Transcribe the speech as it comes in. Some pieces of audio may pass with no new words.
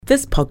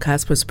This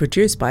podcast was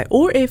produced by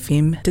OAR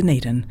FM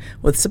Dunedin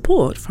with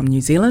support from New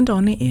Zealand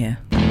On the Air.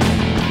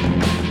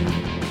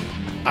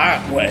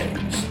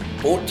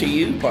 Artwaves, brought to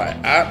you by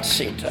Art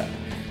Centre,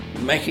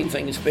 making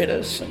things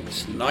better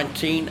since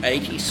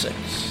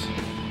 1986.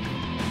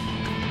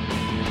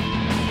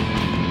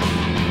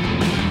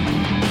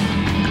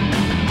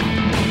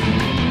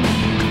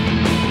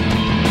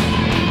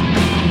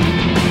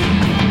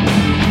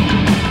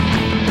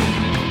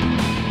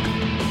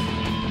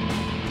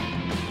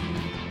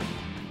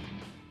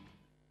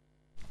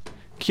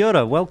 Kia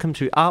ora, welcome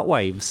to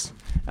Artwaves.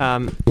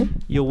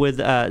 You're with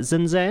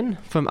Zinzan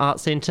from Art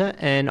Centre,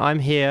 and I'm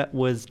here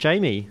with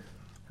Jamie.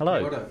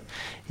 Hello. Kia ora.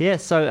 Yeah,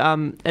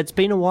 so it's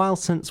been a while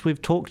since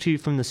we've talked to you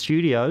from the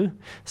studio,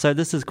 so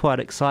this is quite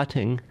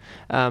exciting.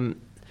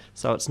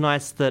 So it's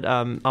nice that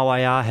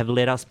OIR have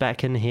let us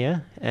back in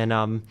here,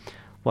 and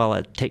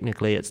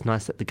technically it's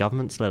nice that the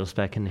government's let us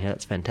back in here.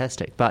 It's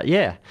fantastic. But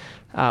yeah,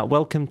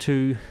 welcome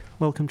to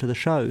the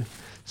show.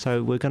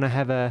 So we're going to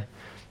have a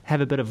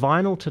bit of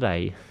vinyl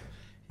today.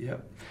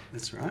 Yep,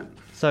 that's right.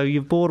 So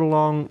you've brought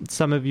along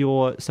some of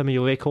your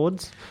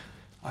records.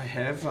 I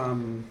have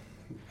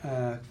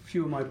a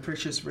few of my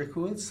precious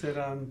records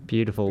that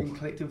Beautiful. been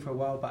collecting for a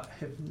while, but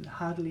have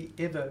hardly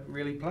ever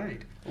really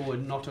played, or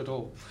not at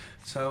all.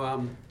 So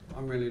I'm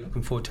really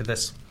looking forward to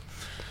this.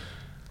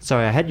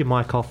 Sorry, I had your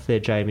mic off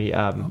there, Jamie.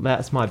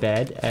 That's my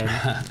bad. And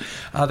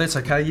That's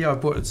okay. Yeah, I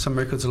brought some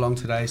records along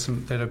today,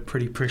 some that are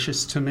pretty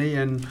precious to me,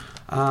 and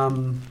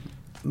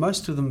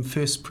most of them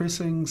first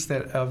pressings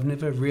that I've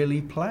never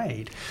really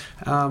played,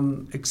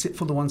 except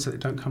for the ones that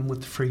don't come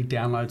with free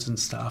downloads and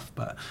stuff.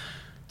 But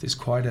there's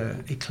quite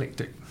a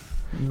eclectic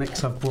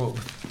mix I've brought.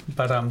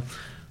 But I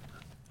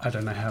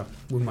don't know how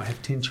we might have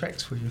 10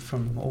 tracks for you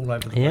from all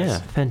over the place. yeah,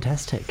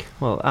 fantastic.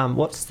 Well,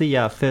 what's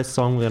the first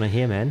song we're going to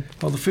hear, man?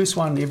 Well, the first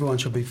one everyone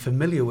should be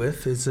familiar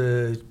with is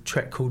a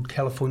track called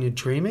California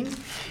Dreaming.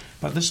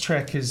 But this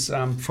track is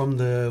from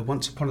the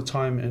Once Upon a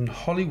Time in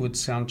Hollywood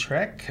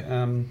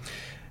soundtrack.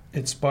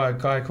 It's by a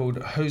guy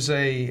called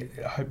Jose,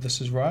 I hope this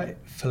is right,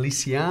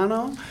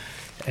 Feliciano,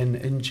 and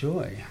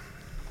enjoy.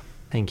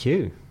 Thank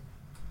you.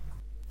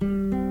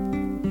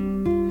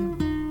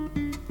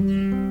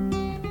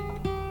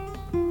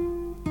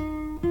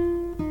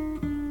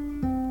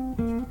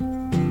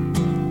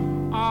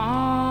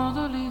 All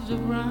the leaves are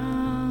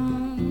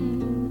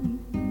brown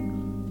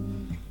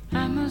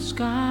and the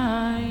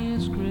sky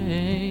is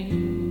gray.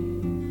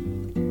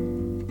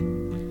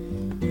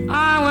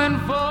 I went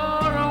for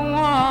a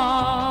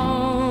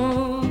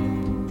walk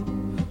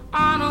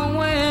on a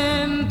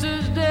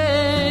winter's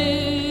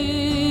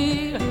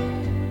day.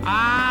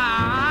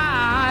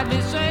 I'd be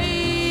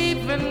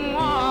safe and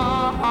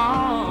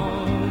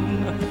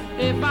warm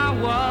if I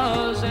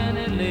was in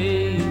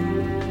LA.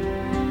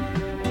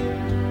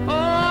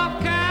 Oh,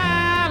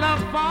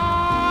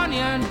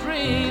 California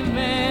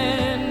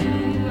dreaming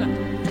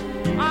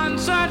on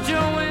such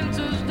a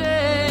winter's day.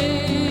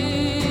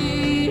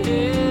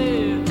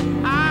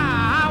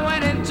 I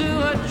went into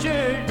a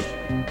church,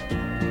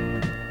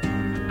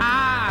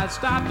 I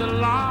stopped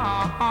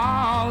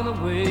along the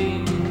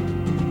way.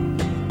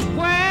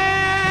 Well,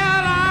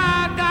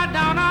 I got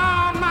down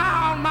on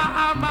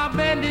my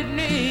bended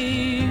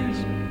knees,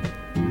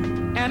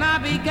 and I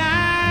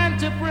began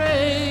to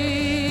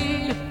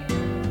pray.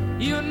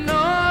 You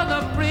know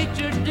the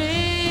preacher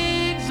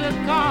digs a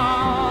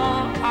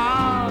call.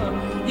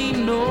 He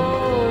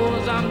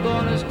knows I'm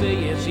gonna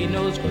stay. Yes, he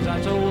knows, 'cause I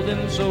told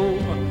him so.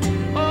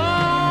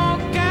 Oh,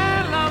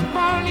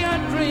 California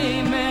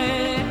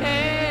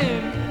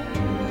dreaming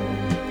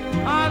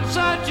on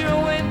such a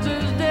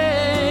winter's day.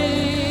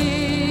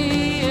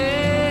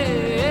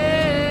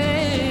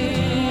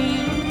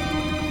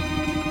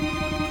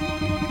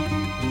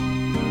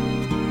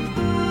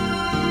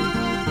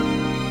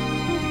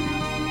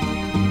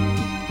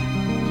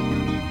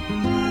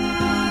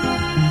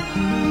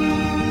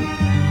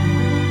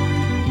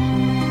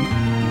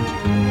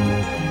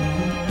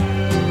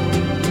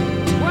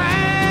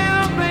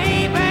 Well,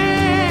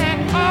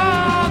 baby,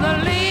 oh, the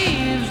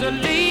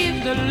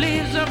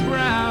leaves are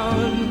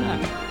brown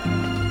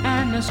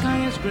and the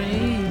sky is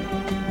gray.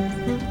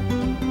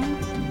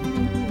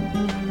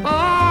 Oh,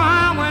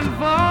 I went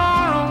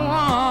for a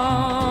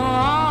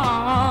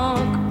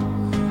walk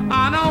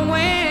on a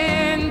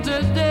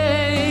winter's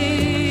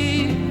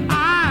day.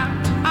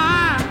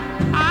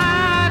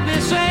 I'd be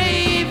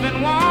safe and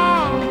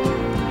warm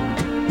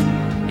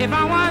if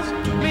I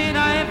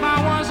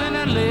was in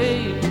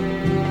LA.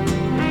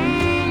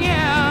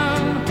 Yeah,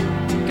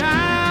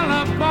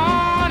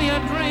 California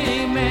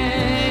dreaming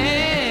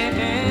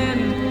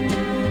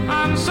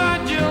on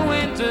such a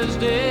winter's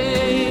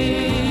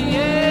day.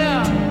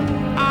 Yeah,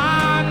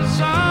 on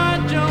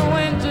such a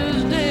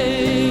winter's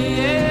day.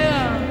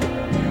 Yeah,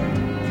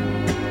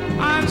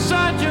 on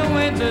such a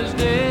winter's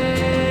day.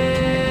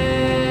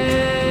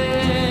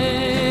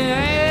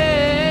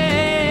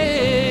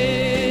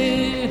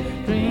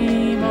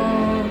 Dream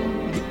on,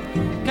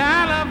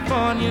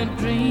 California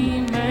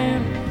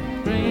dreaming,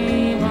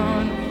 dream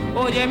on.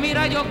 Oye,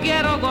 mira, yo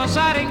quiero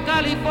gozar en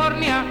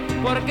California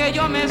porque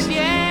yo me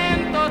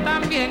siento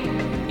tan bien.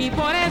 Y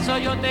por eso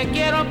yo te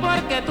quiero,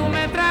 porque tú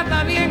me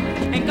tratas bien.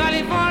 En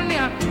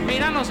California,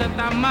 mira, no seas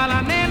tan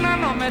mala, nena,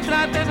 no me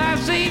trates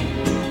así,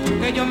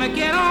 que yo me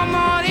quiero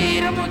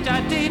morir,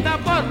 muchachita,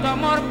 por tu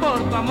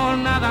amor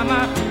nada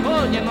más.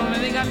 Oye, no me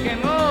digas que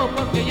no,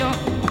 porque yo...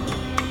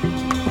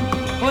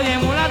 Oye,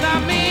 mulata,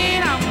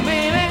 mira,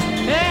 baby,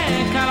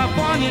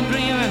 California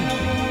dreaming.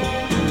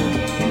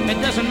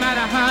 It doesn't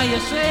matter how you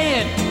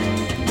say it.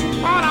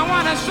 All I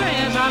wanna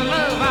say is I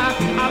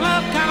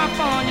love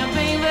California,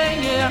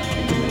 baby, yeah.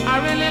 I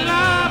really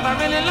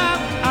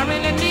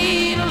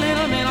need a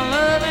little bit of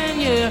loving,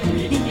 yeah.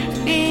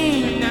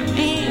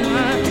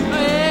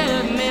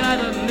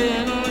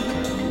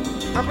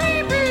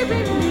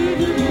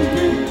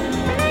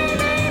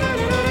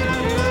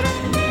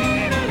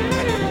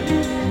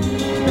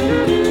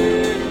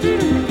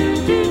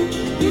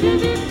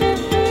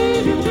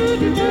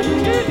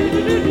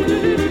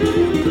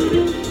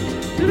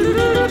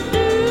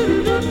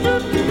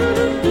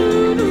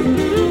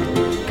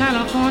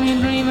 California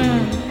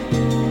dreaming,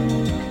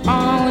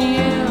 oh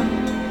yeah,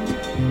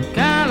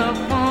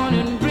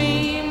 California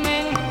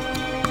dreaming,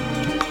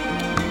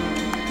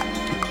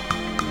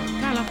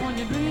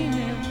 California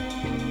dreaming.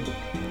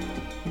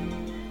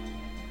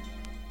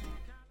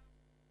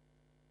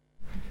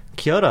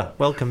 Kia ora,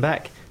 welcome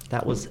back.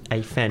 That was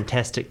a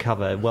fantastic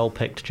cover. Well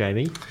picked,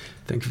 Jamie.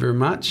 Thank you very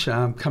much.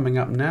 Coming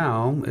up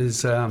now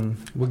is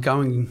we're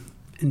going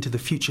into the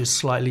future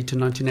slightly to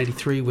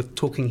 1983 with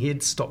Talking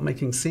Heads, Stop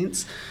Making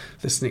Sense.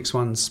 This next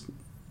one's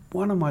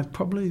one of my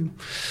probably,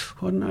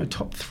 I don't know,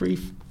 top 3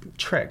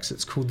 tracks.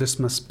 It's called This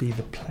Must Be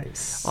the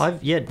Place.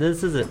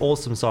 This is an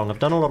awesome song. I've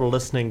done a lot of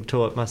listening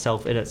to it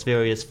myself in its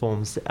various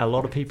forms. A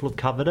lot of people have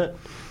covered it,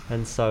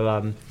 and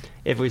so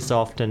every so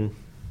often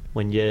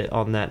when you're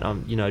on that,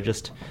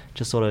 just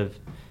sort of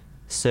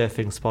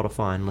surfing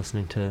Spotify and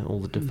listening to all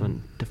the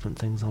different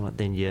things on it,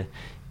 then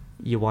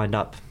you wind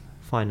up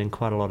finding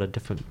quite a lot of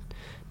different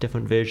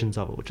versions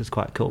of it, which is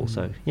quite cool.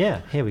 So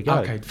yeah, here we go.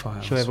 Arcade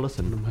Fire. Shall we have a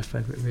listen? One of my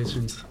favourite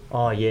versions.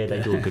 Oh yeah,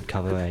 they do a good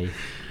cover, eh?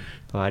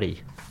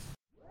 Righty.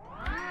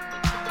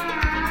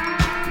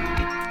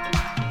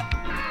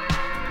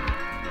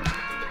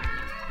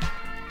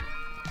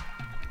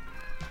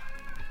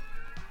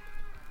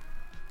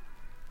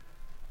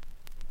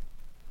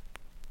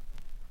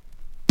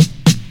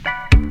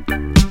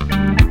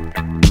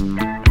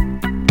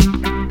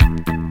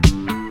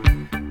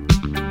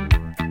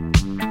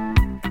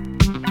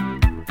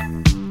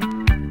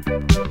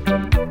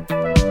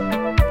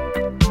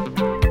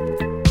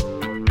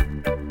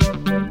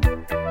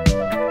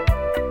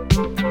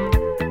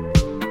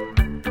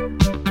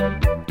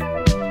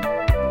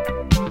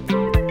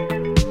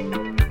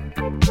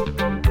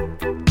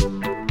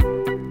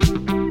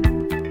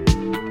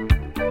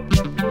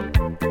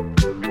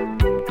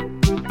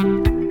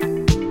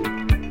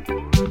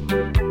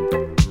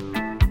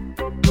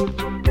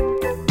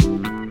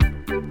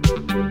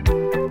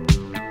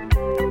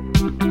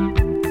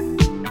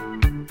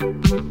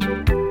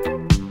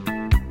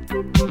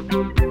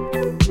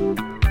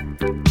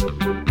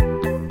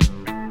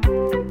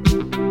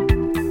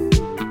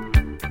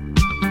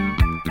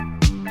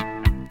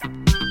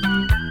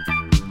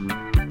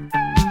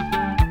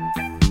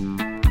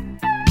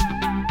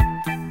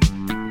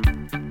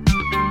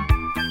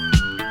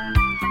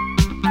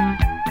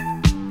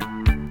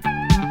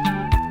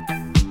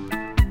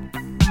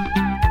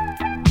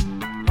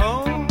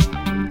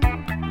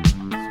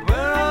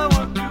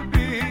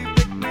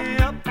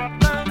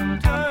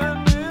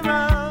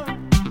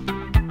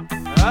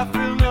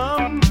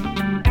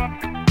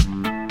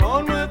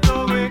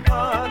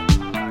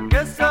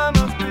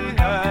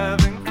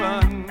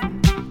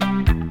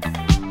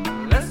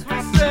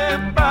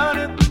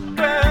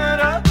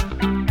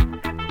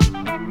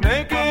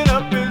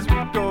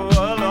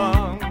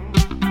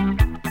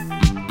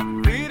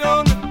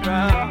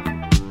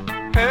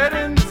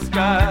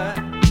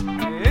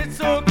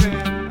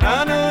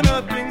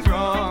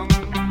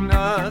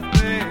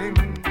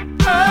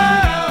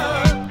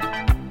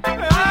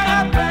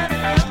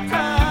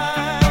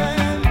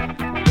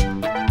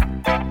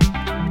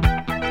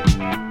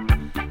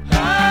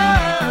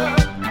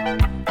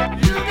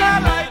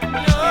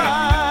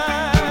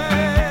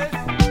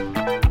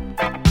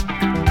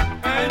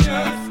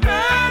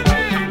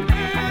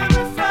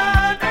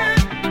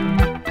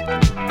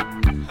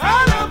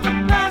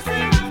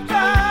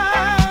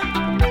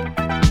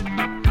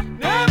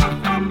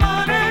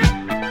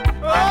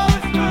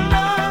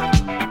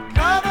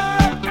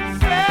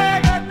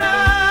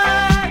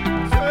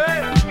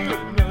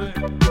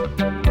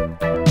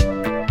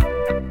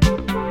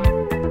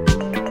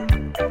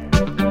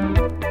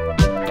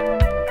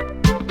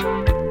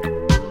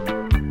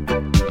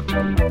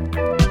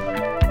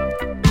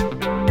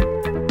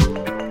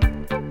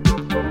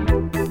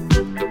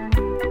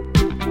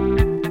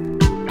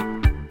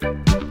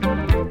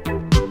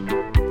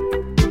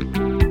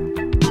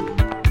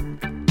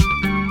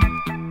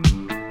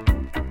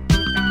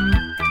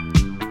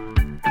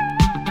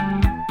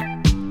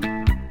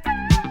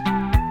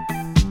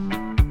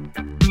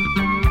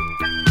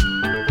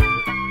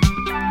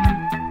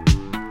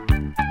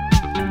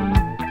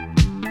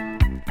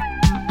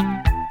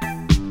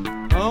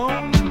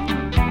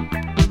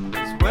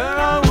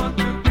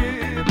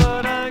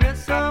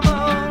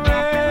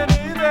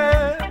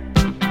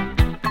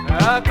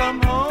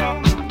 come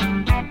home,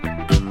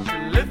 she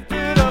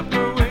lifted up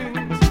her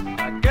wings.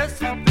 I guess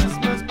that this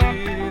must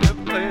be the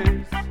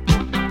place.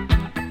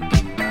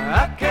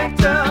 I can't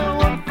tell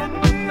one from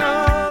the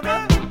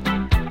other.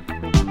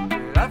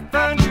 Did I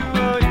find you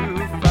or you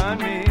find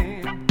me?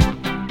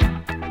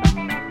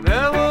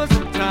 There was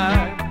a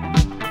time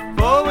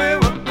before we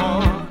were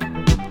born.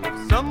 If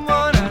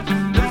someone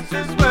asked, this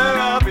is where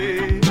I'll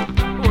be,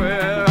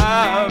 where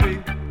I'll be.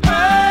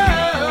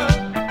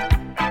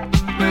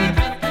 We're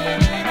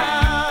drifting it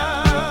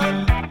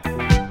out.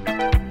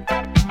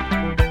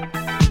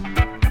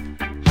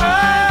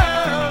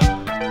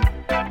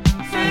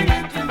 Sing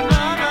it to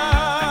mama.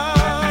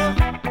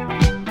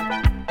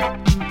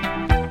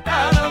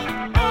 Out of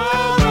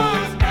all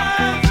those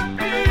kinds of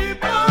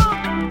people,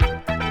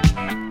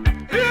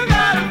 you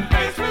got a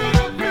face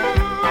with a view.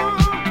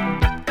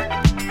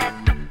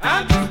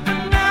 I'm just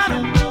an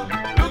animal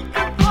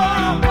looking for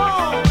a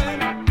home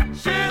and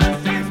sharing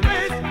safe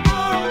space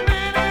for a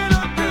minute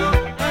or two.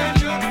 And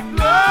you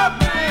love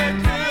me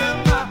till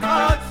my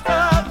heart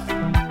stops.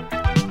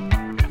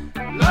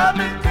 Love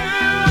me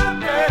till I'm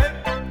dead.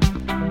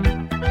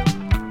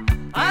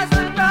 I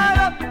stand right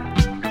up,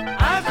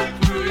 I see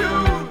through you.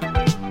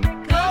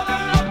 Cover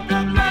up the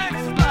blank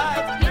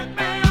spots, get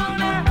me on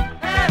that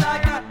head. I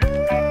got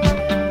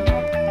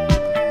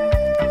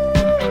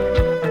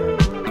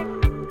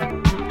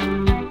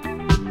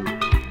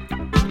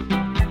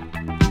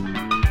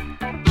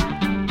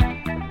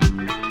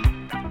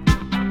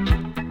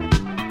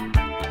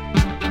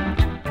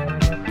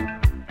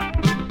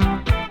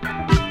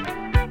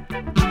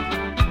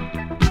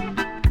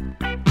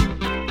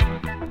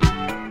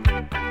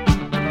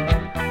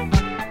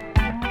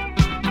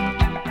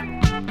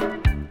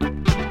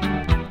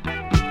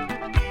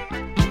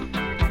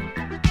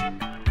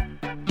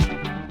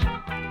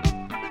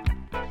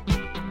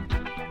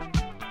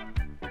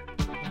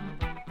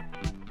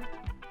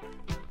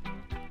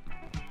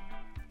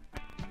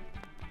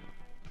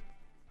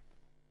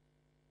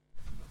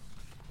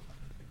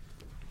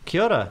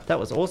Kia ora. That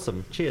was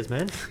awesome. Cheers,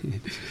 man.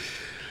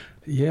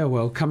 Yeah,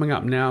 well, coming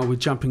up now, we're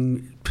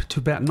jumping to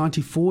about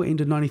 94,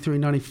 into 93,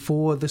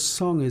 94. This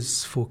song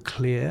is for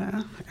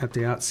Claire at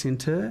the Arts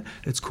Centre.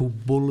 It's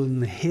called Bull in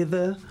the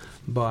Heather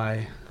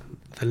by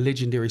the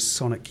legendary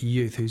Sonic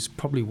Youth, who's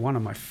probably one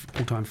of my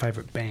all-time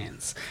favourite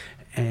bands.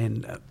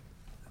 And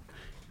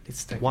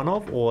let's take One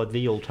of or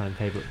the all-time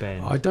favourite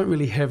band? I don't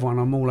really have one.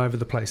 I'm all over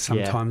the place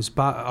sometimes,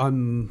 but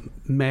I'm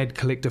mad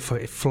collector for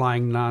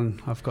Flying Nun.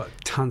 I've got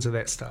tons of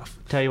that stuff.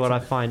 Tell you what, I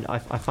find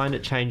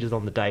it changes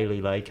on the daily.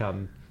 Like,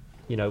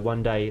 you know,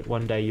 one day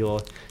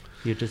you're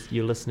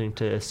listening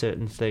to a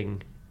certain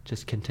thing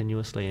just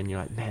continuously, and you're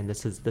like, man,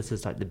 this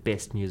is like the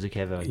best music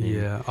ever. And then,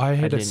 Yeah, I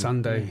had and a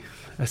then-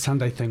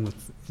 Sunday thing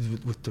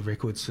with the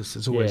records.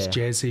 It's always Yeah.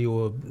 jazzy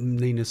or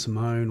Nina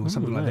Simone or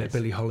something like that, nice.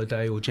 Billie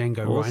Holiday or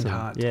Django Awesome.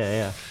 Reinhardt.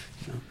 Yeah.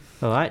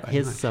 All right, Very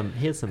here's nice. some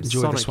Enjoy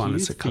Sonic this one,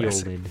 it's Youth a feel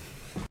classic. then.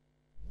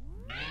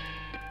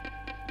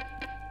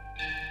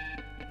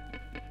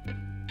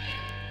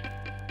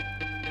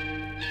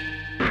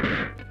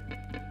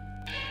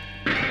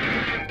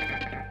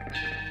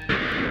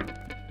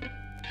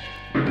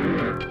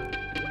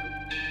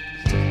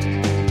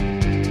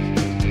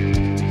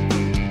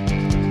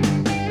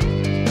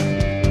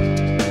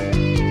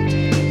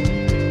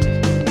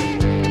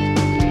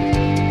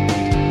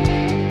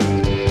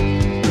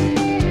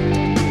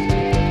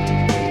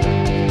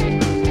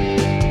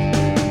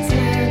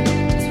 Turn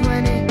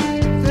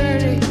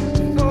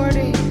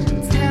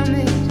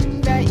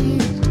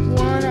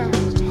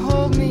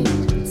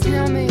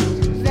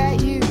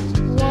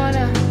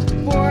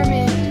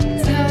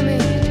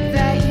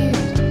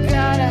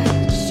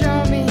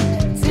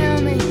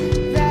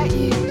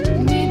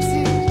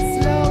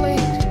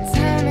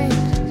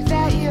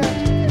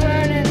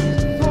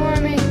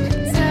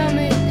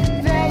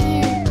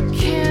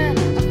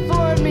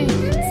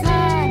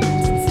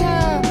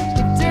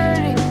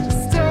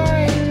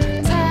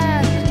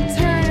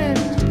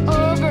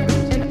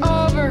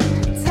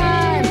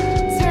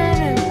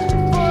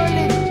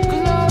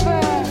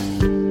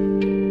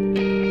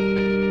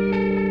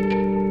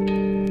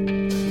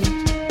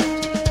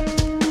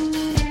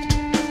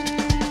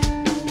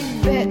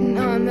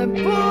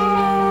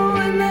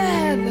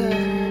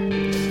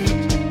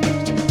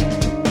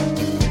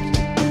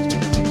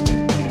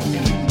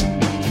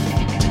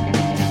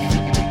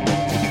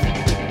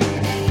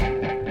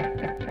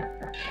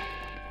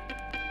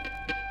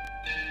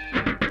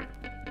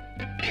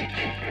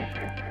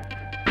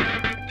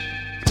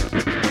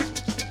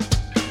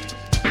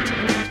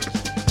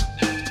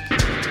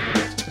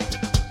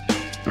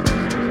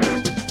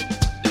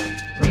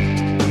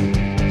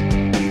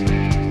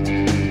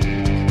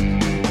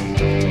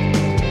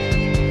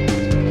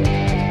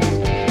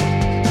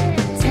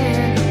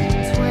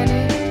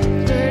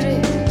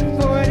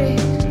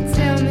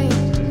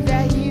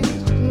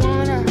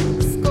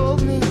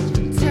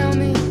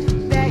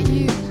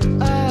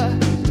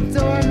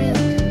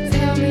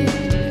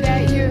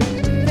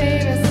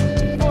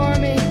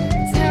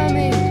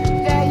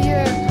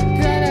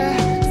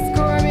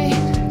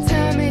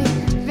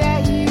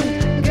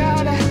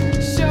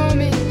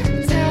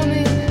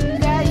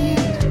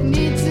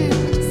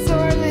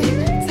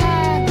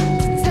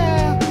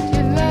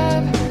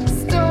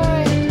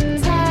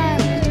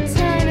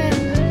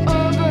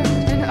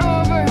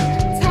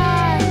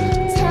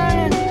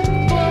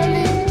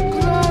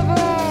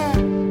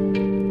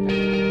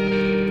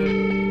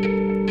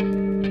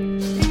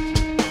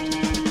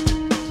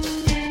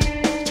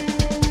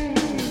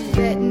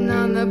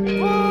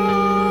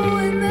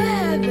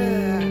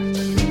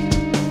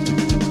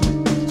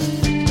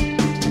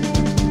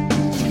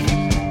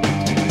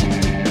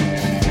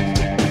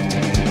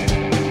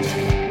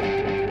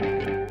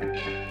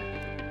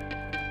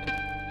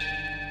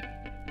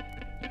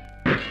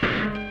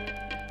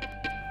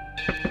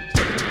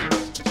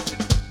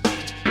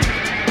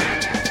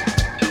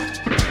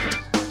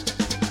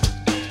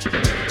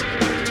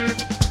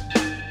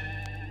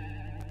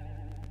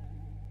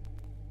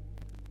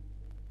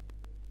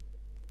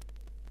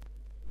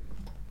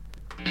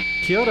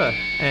Kia ora,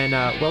 and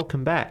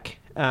welcome back.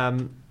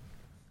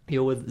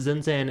 You're with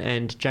Zinzan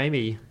and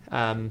Jamie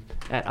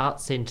at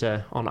Art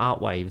Centre on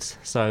Artwaves.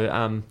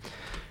 So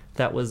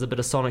that was a bit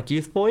of Sonic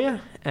Youth for you.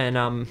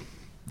 And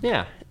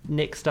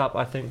next up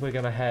I think we're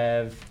going to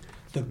have...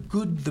 The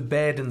Good, the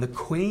Bad and the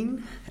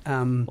Queen.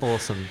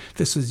 Awesome.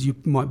 This is, you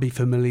might be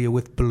familiar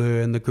with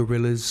Blur and the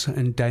Gorillaz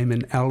and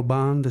Damon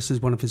Albarn. This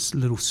is one of his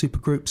little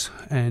supergroups.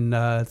 And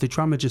the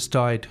drummer just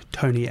died,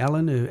 Tony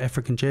Allen, an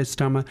African jazz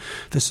drummer.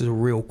 This is a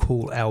real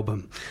cool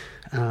album.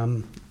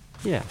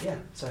 Yeah.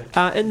 So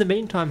In the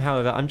meantime,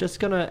 however, I'm just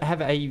going to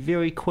have a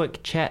very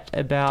quick chat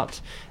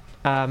about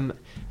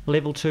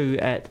Level 2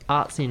 at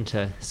Art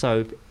Centre.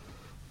 So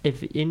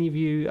if any of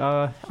you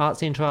are Art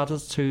Centre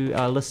artists who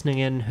are listening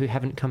in who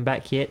haven't come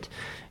back yet,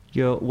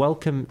 you're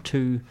welcome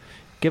to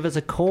give us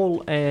a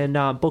call and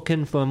book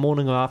in for a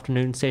morning or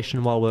afternoon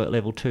session while we're at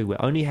Level 2. We're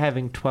only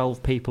having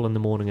 12 people in the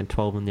morning and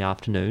 12 in the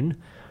afternoon,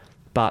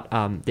 but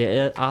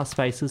there are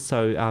spaces,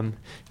 so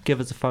give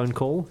us a phone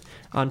call.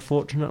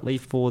 Unfortunately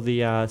for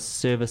the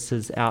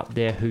services out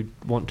there who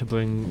want to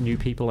bring new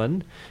people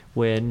in,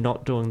 we're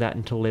not doing that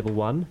until Level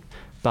 1.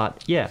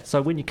 But yeah,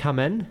 so when you come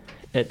in,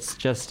 it's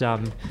just a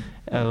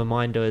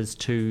reminder is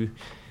to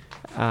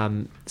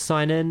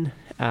sign in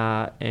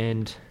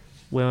and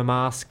wear a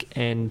mask,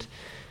 and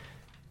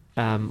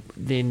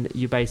then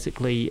you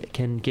basically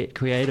can get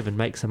creative and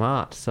make some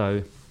art.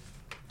 So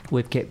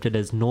we've kept it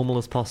as normal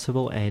as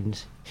possible,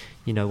 and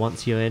you know,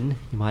 once you're in,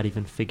 you might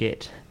even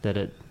forget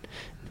that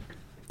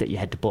you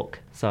had to book.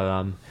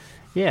 So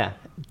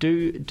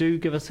do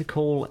give us a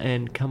call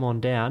and come on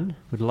down.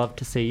 We'd love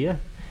to see you,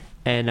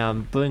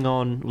 and bring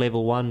on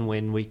Level 1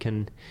 when we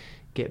can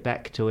get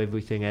back to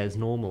everything as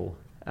normal.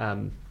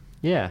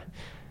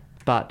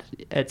 But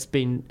it's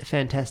been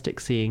fantastic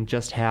seeing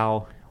just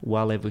how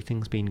well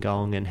everything's been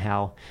going, and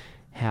how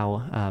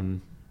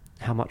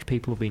much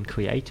people have been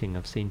creating.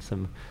 I've seen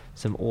some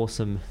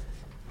awesome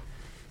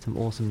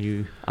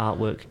new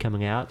artwork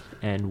coming out,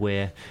 and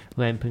we're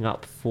ramping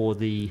up for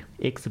the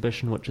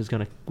exhibition which is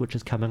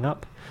coming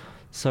up.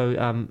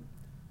 So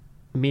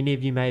many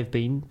of you may have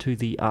been to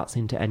the Art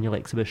Centre annual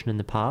exhibition in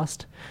the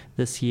past.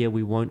 This year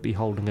we won't be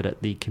holding it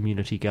at the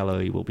community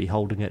gallery. We'll be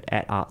holding it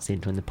at Art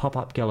Centre in the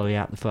pop-up gallery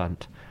out the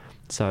front.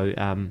 So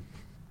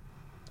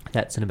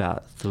that's in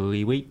about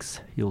 3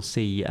 weeks. You'll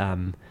see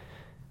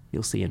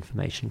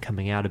information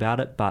coming out about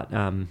it. But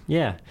we'll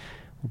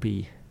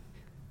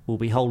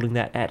be holding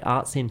that at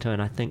Art Centre,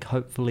 and I think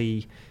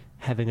hopefully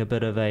having a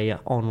bit of a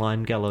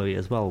online gallery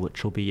as well,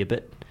 which will be a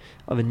bit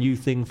of a new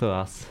thing for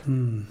us.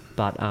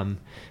 But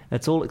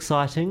it's all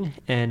exciting,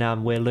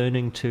 and we're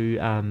learning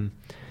to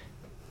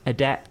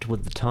adapt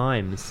with the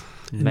times.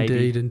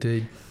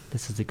 Indeed.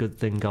 This is a good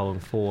thing going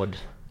forward.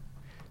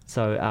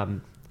 So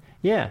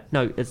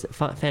it's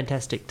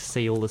fantastic to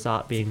see all this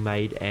art being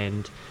made,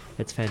 and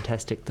it's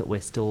fantastic that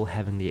we're still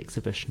having the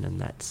exhibition, and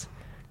that's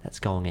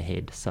going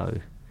ahead. So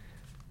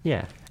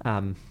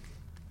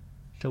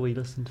shall we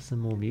listen to some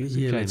more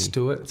music, Yeah, Jamie? let's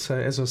do it. So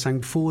as I was saying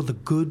before, The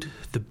Good,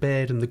 the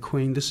Bad and the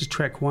Queen. This is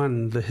track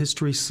 1, the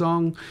history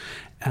song.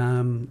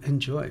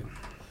 Enjoy.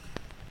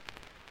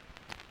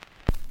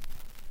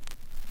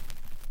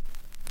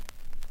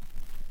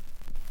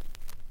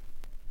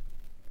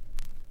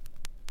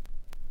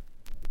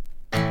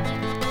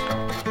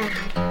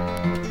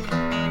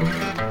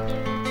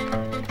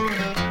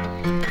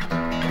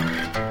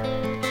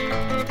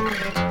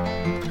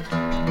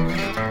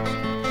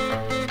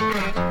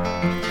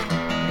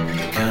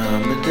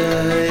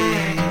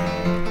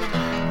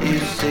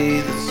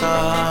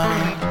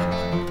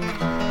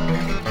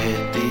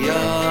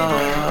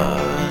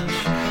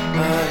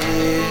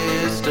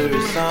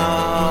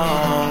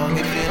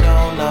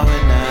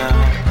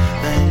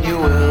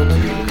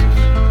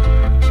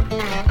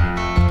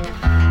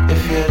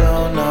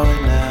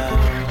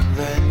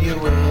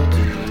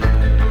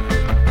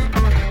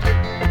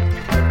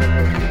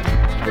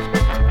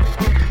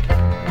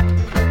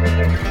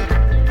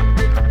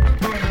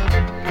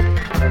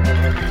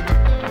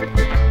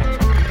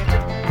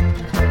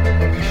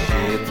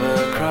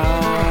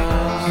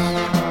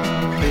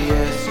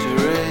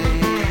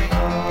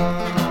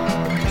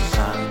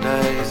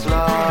 Sunday's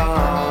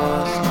love.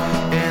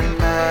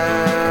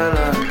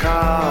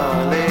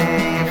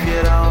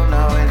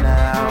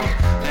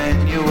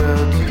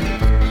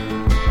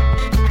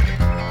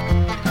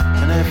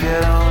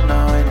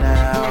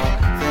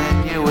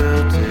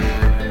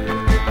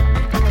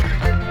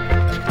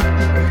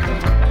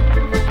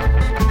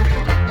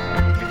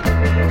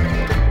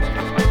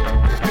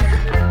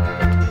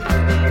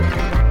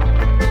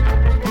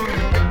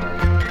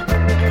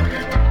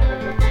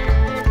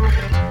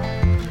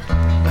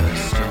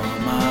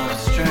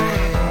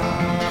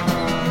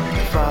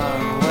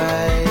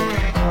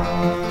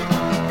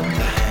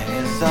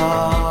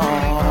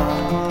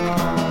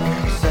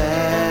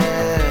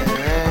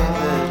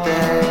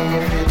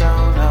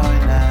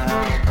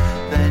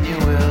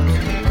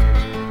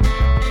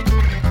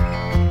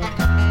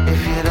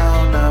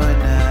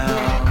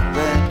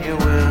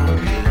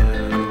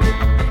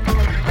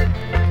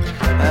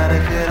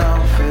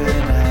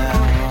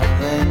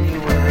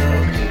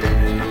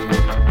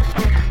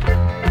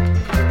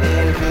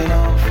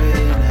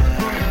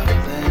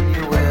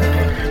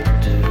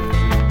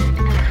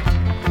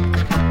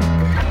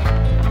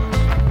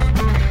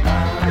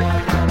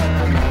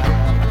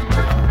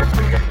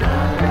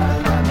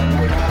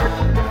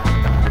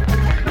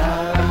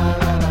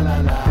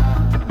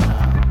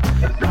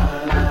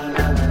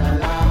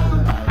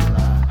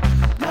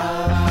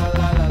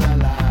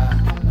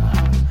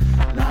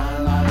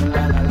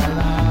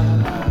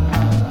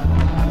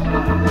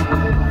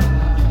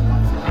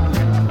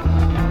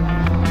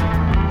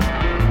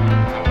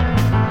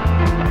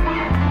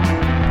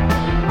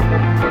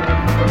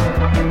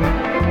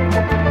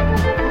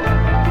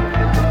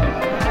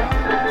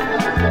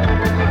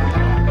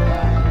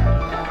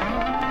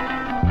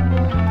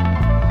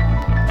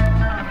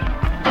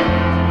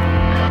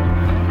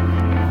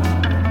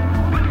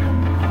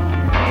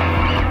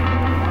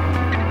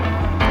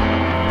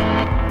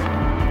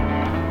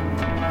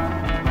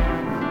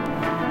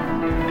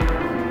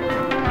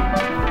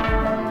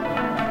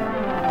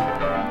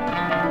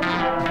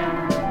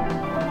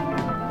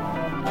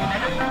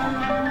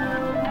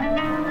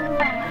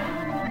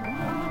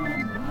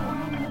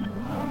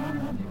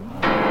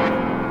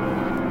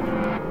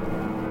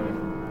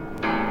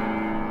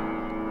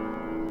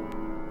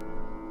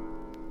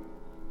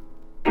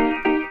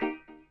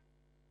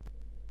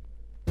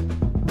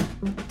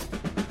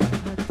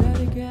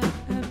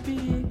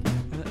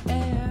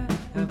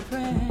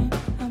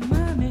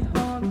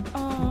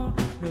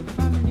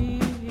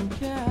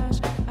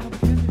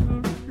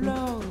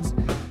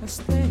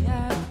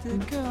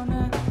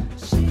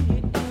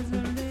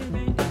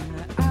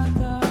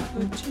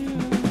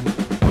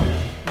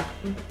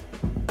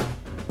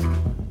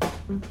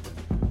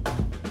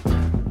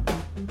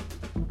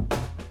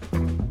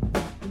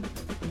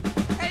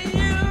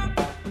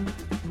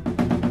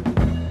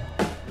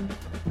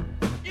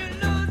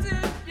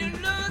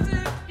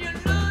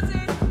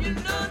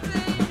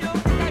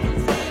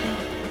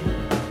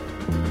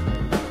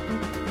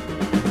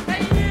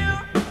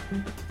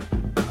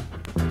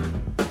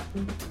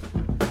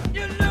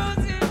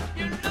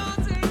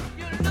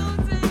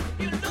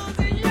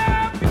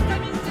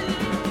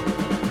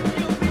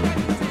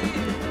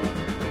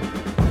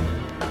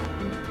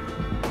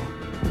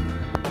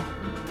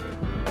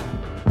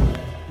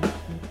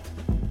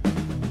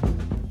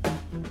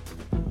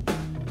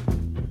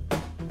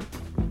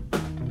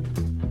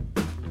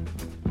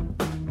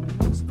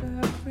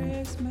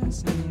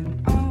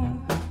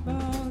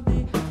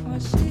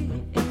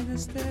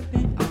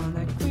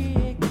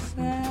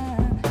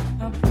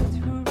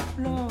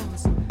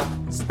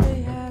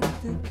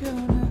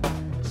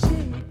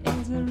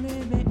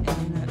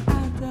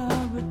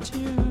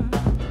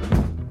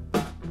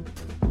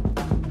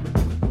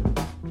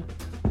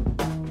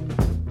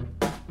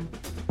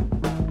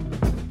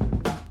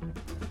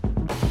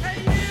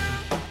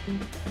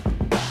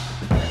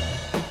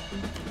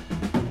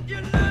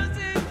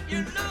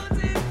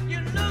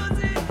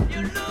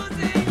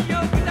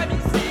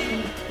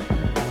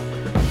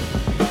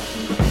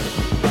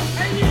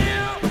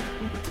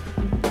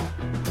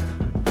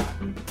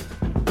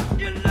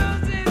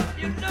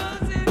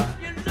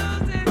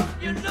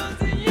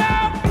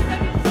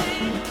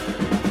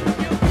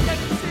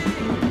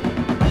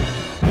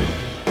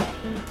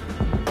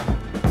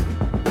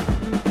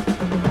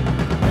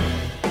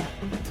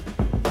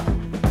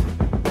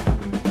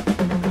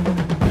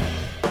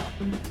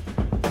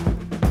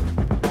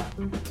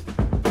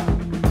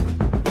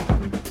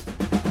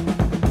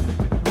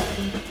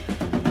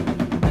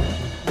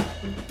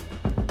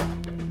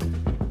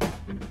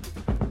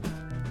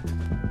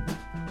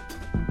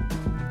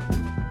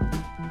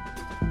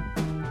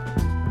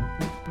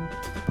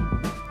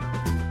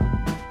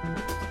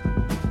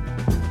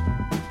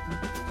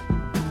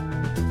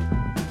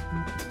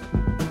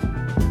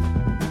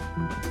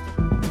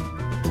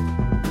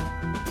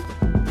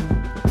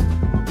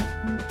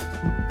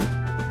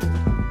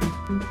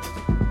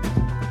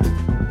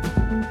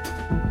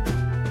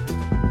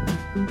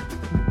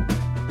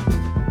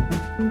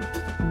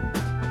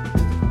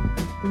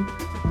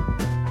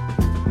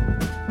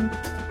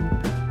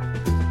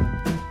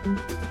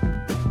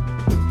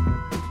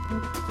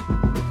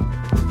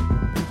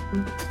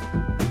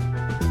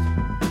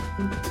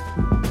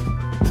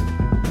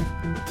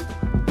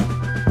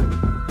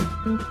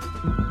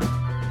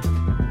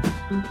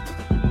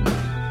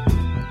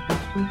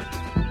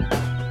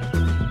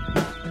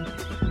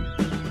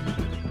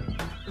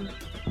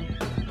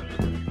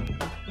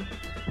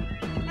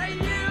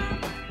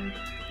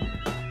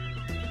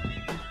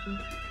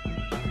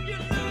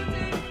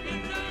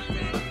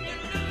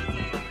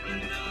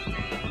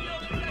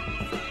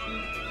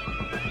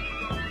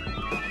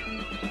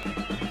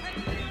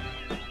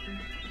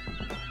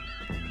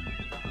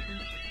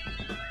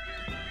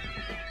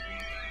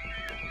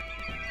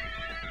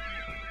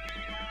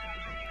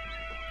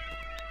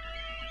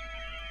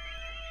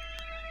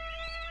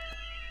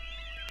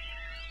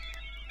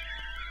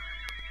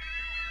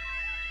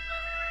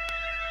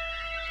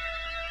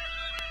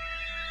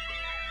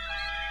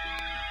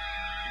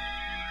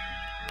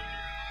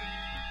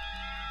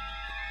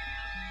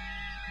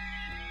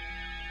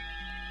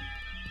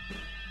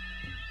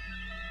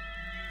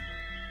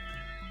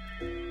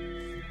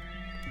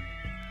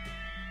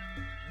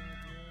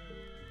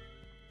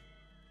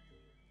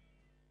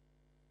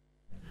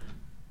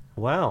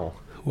 Wow.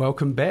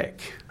 Welcome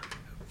back,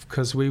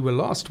 because we were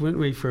lost, weren't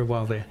we, for a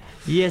while there?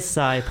 Yes,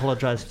 I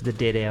apologise for the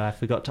dead air. I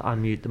forgot to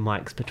unmute the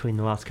mics between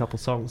the last couple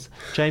songs.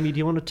 Jamie, do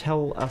you want to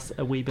tell us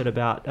a wee bit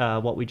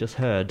about what we just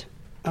heard?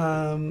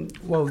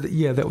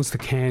 That was the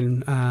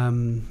Can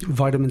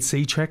Vitamin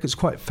C track. It's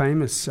quite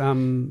famous.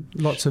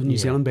 Lots of New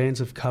Zealand bands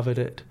have covered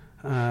it.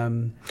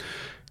 Can't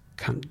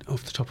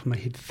off the top of my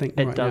head think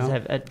right now.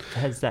 It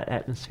has that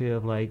atmosphere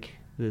of like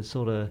the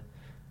sort of.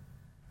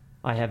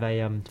 I have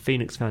a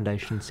Phoenix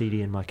Foundation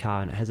CD in my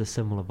car, and it has a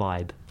similar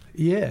vibe.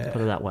 Yeah,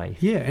 put it that way.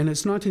 Yeah, and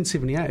it's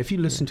 1978. If you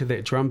listen to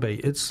that drum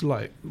beat, it's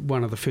like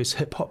one of the first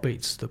hip hop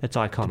beats. It's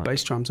iconic. The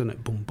bass drums in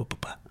it, boom, boom, boom,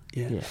 boom.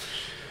 Yeah.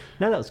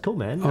 No, that was cool,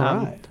 man. All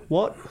right.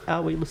 What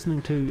are we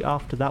listening to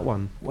after that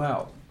one?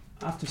 Well,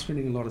 after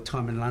spending a lot of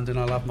time in London,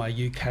 I love my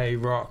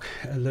UK rock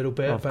a little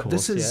bit. But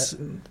this is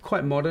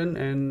quite modern,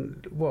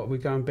 and we're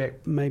going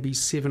back maybe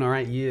 7 or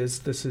 8 years.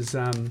 This is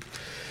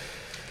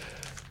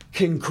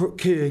King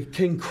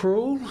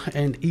Cruel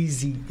and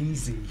Easy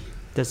Easy.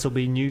 This will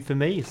be new for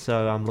me,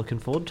 so I'm looking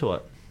forward to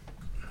it.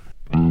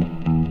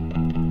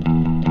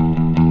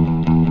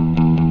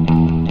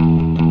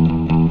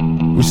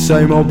 Well,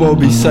 same old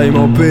Bobby, same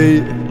old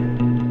beat.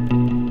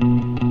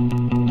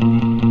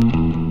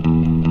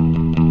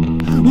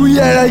 Well,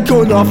 yeah, they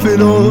got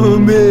nothing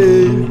on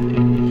me.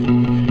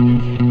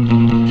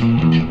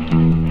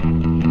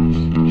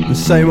 The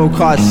same old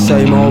cars,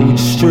 same old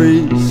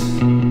streets.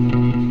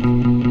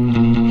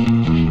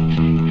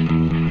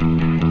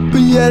 But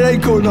yeah, they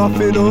got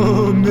nothing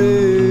on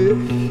me.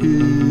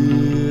 Yeah.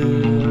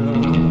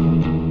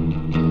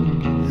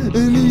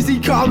 And easy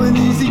come and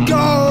easy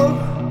go.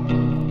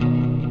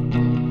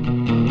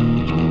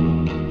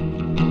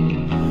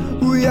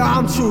 Well, yeah,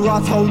 I'm sure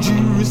I told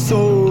you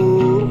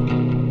so.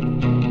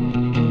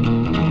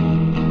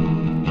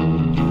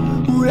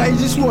 Well, they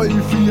just want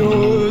you for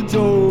your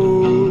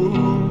door.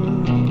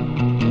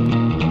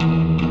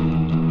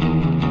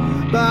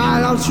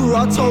 Man, I'm sure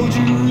I told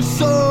you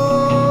so.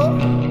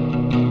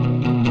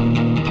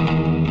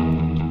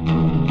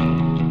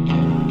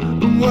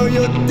 Well,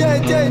 your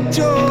dead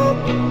job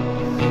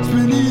has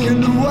been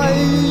eating away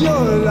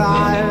your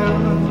life.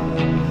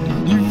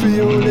 You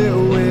feel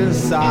little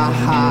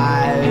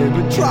inside,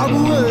 but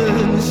trouble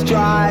and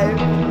strife.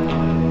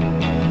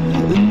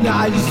 And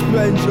now you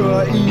spend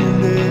your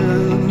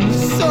evenings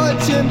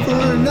searching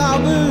for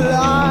another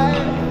life.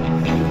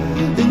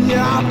 And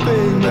yeah,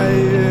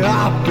 I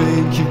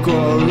think you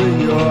got in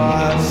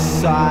your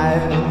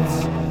sights.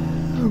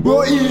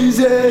 Well,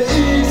 easy,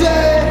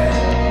 easy.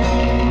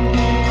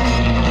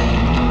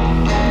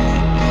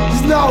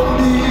 There's no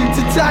need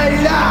to take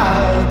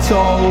that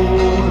toll.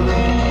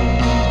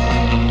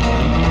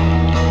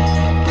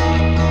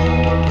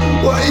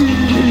 Well,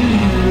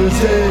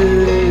 easy.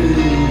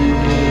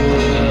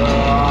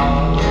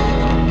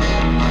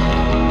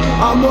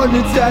 I'm on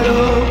the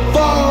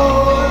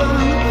telephone.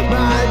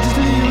 Man, just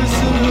leave us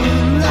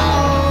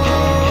alone.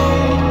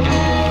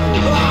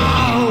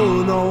 Oh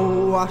no,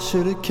 I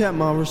should've kept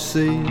my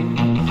receipt.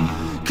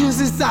 Cause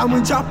this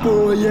sandwich I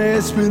bought, yeah,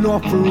 it's been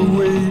off for a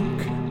week.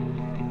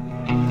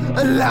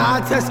 A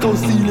lot of Tesco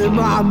stealing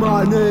my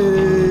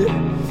money.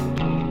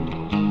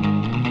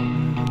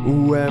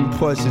 When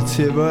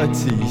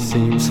positivity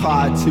seems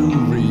hard to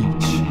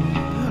reach,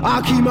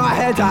 I'll keep my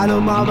head down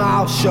and my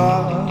mouth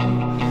shut.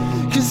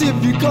 Cause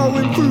if you're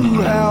going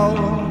through hell,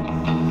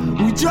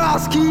 we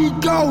just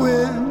keep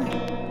going.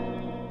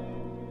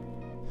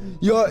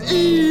 You're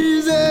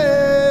easy,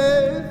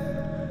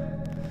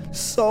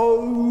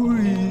 so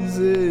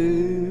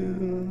easy.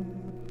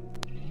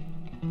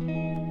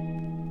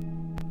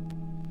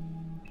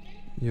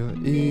 You're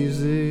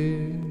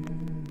easy.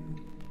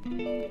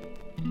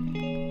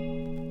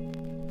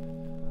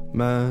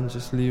 Man,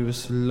 just leave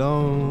us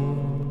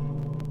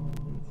alone.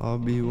 I'll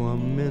be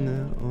 1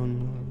 minute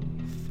on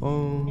the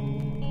phone.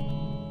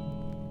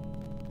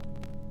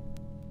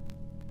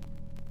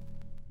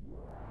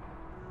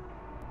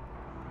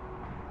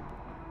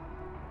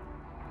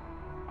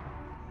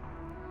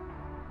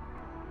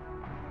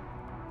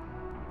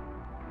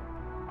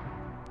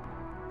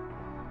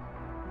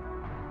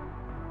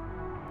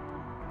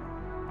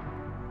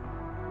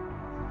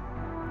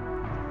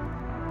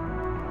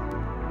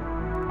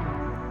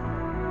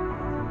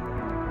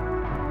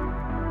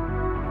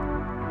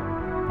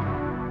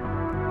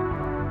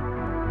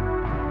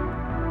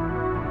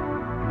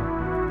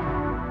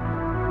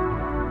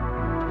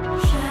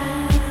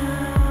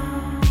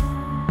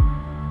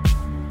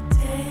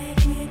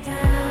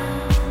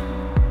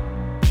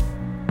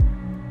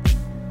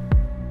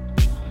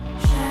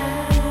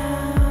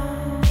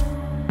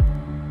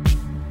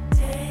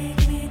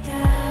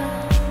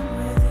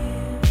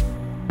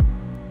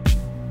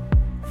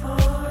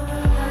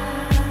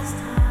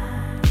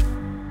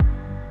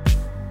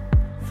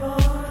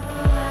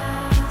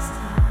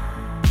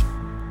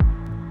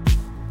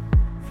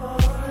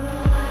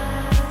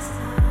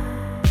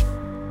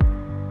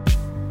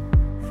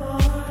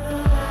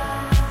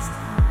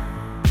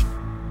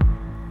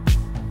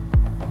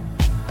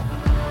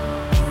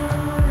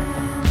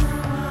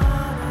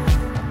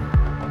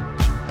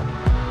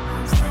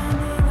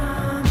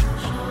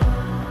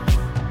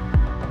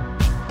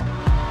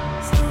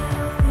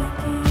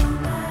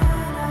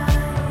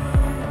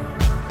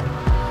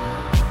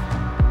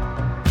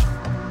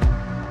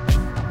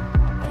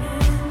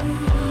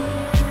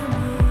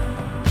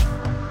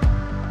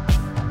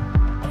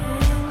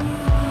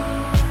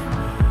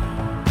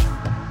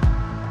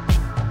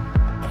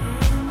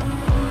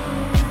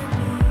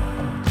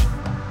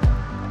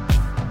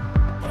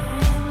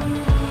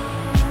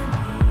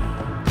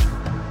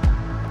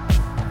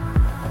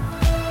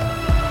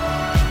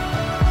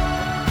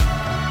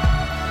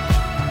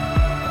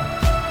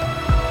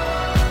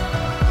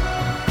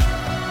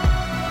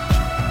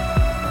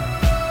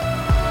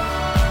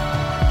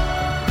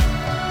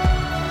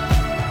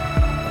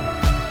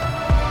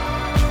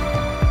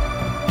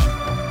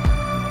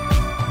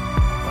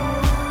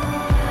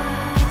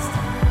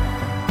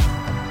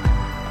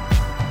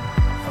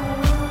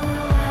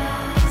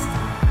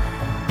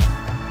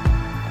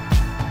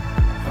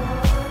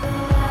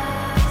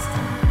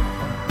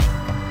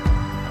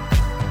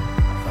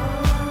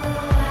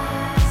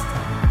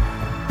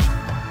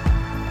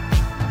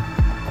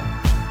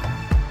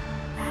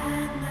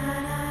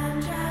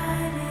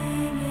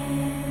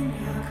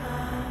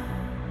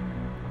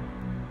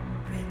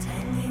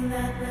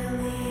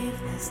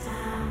 this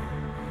town.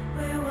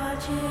 We're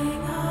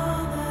watching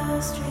all the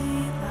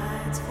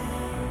streetlights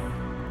fade,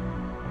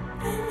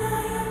 and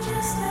now you're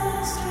just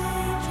a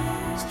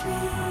stranger's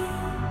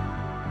dream.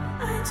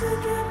 I took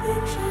your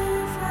picture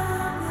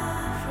from the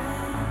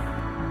frame,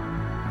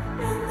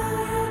 and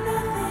though you're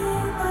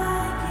nothing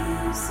like you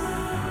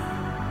seem,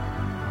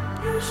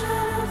 your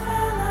shadow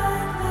fell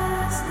like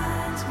last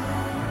night's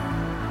rain.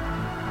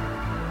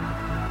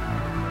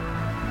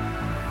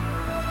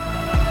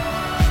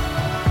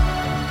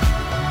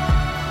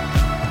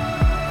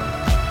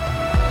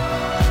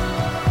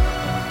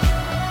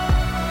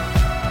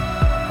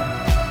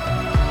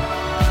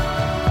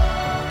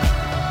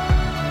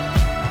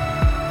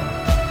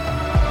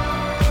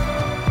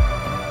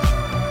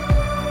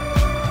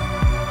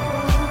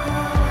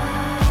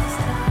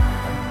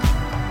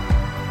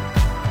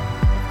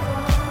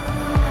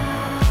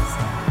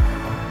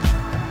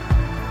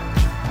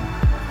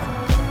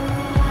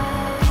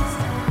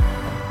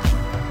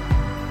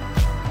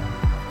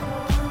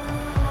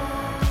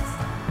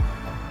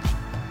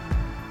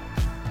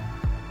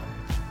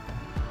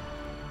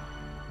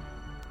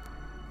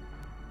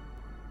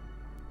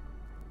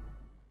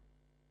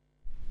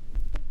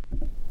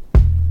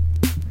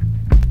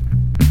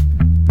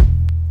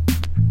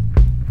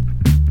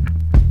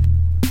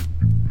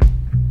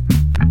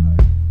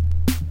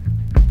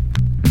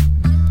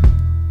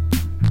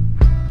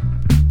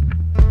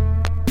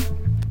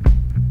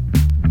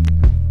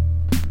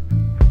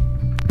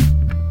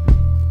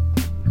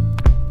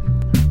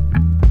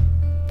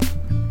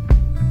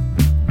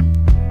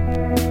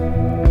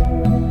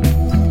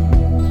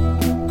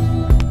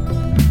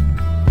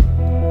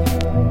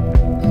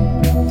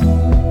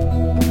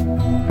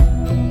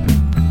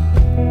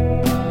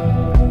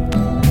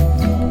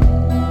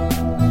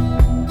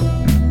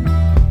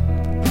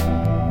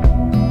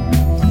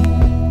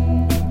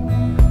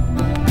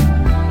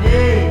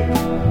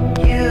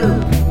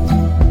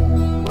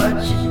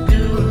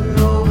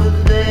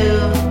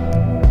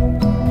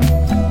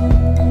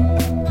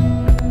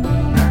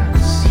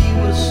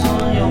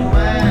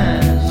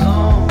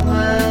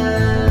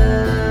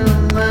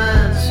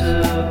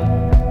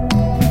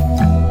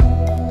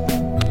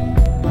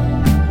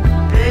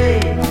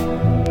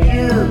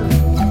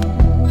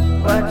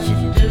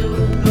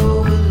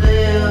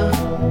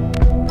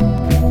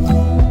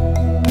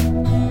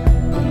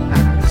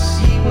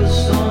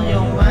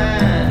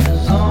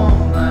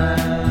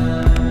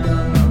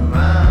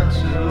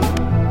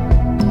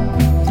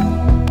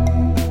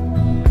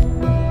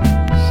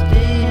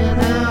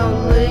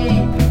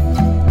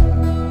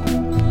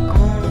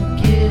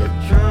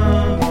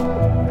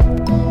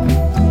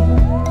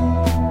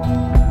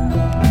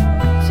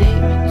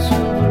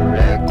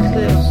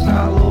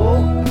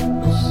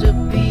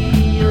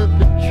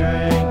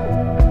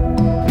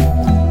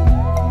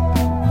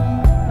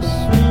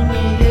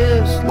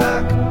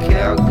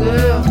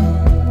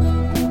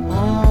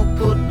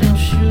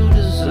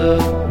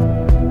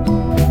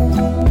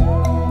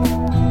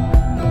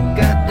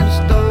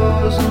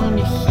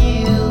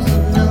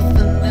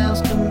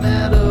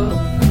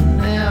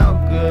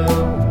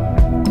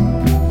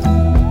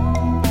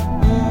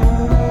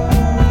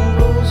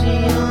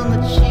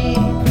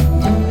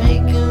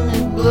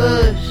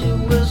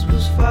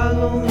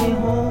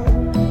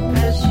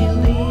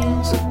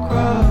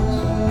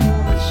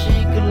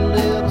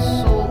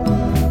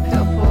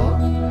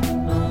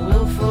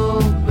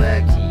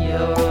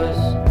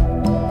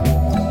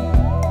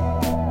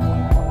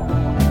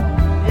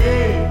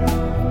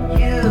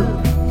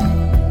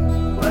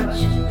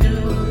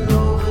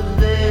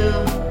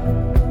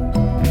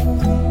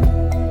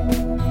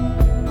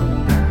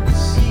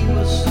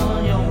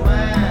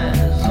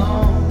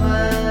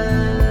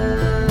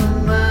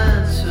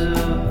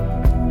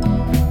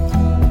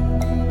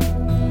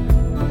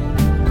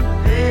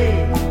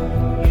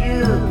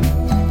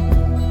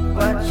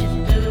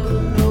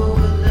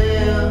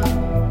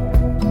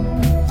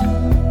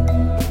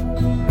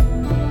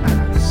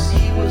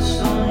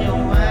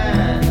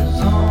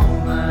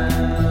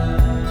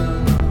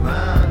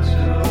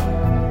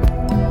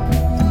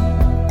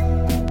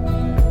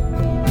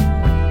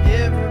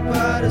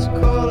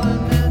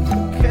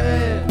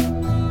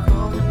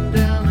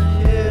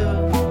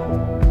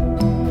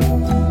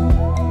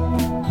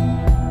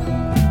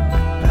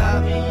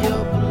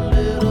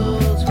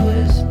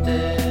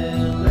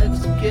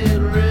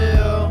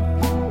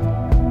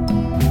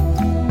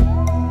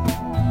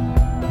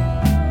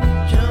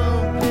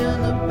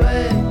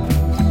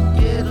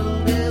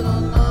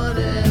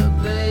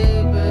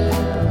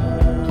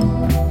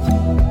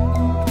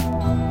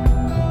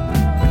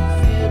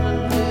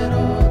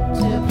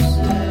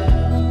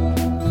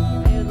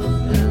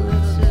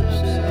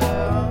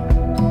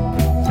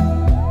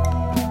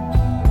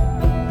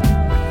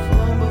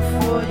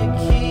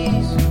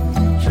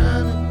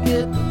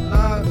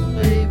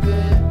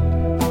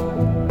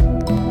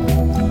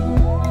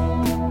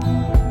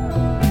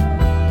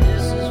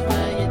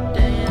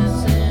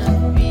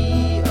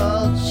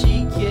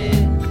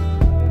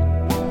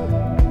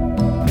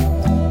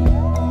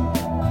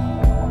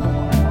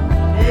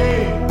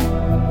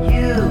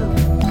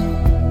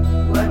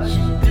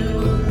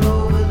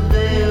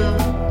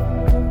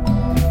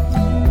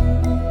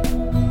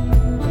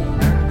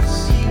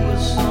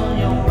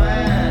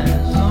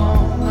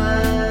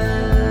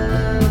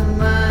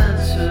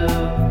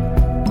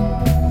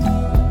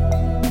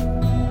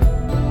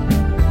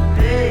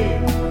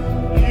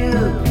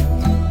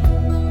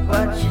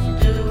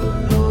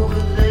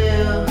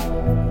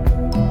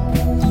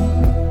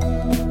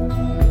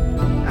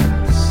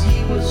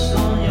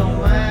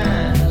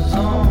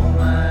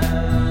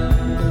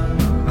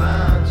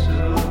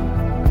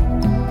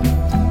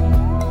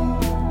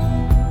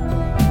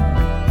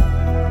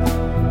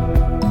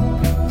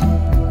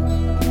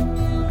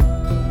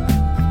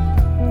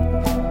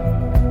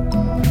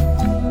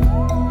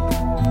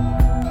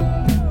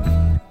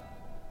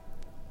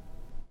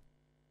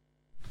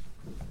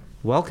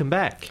 Welcome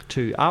back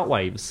to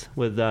Artwaves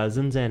with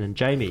Zinzan and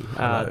Jamie.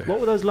 What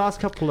were those last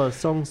couple of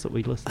songs that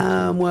we listened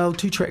to? Well,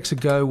 2 tracks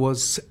ago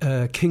was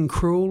King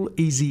Cruel,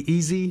 Easy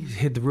Easy.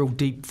 Had the real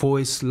deep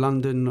voice,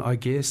 London, I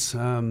guess.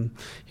 That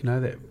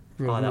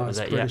real nice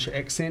British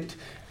accent.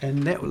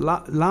 And that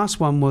last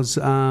one was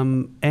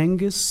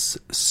Angus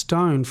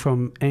Stone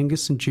from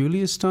Angus and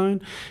Julia Stone.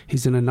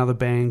 He's in another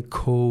band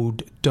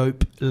called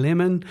Dope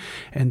Lemon,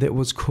 and that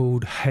was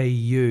called Hey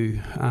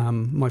You.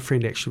 My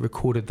friend actually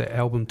recorded the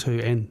album too,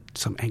 and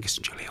some Angus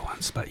and Julia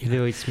ones. But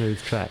very smooth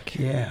track.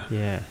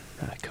 Yeah.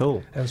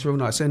 Cool. That was real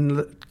nice.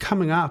 And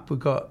coming up, we've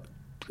got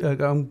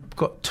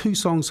 2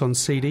 songs on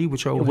CD,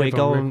 which I will have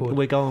on record.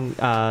 We're going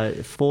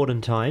forward in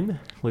time.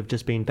 We've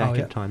just been back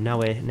in time. Now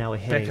we're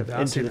heading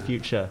into the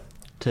future.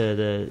 To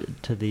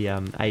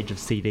the age of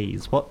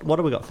CDs. What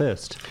have we got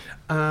first?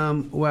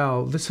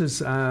 Well, this is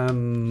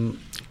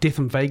Death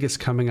in Vegas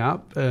coming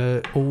up.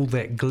 All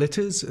That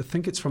Glitters. I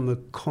think it's from the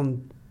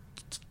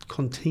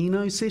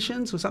Contino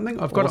sessions or something.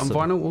 I've got it on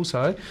vinyl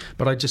also,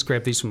 but I just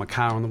grabbed these from my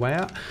car on the way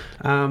out.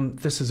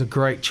 This is a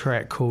great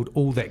track called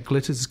All That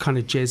Glitters. It's kind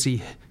of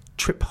jazzy,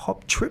 trip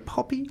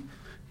hoppy.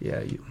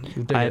 Yeah,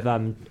 you'll dig it.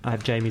 I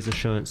have Jamie's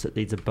assurance that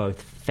these are both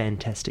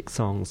fantastic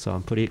songs, so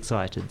I'm pretty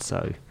excited.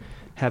 So.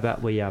 How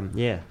about we,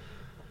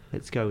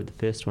 let's go with the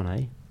first one,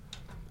 eh?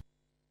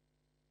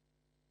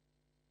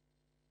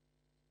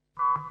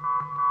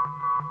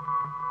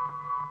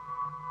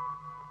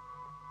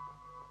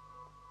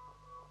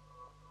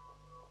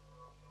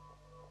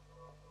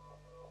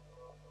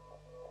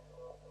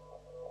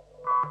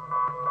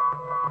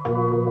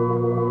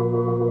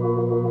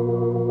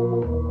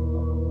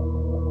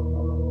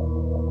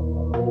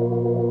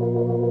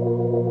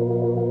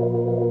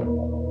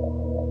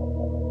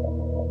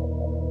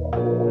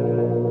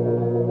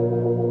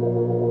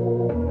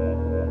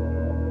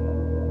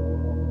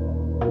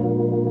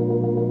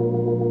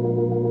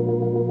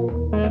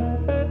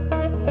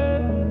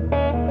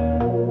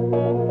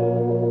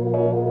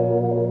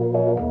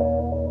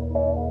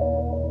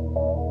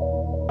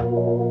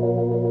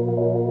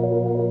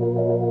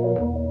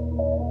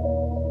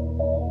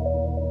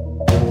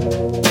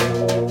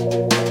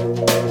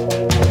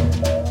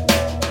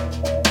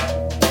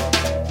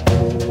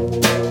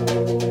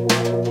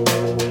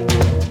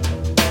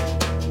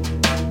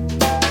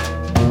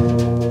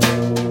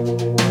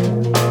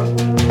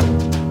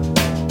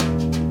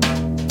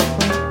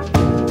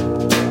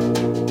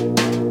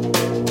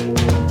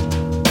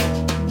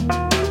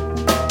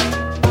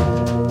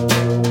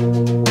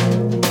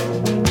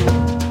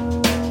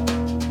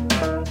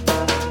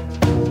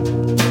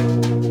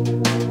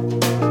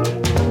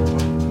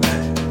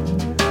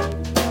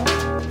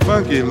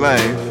 Funky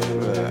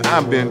life,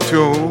 I've been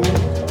told,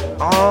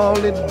 all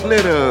it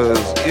glitters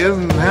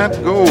isn't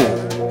that gold.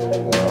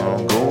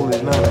 No, gold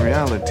is not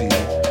reality,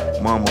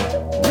 mama,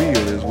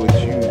 real is what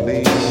you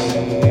lay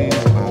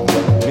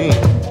on me.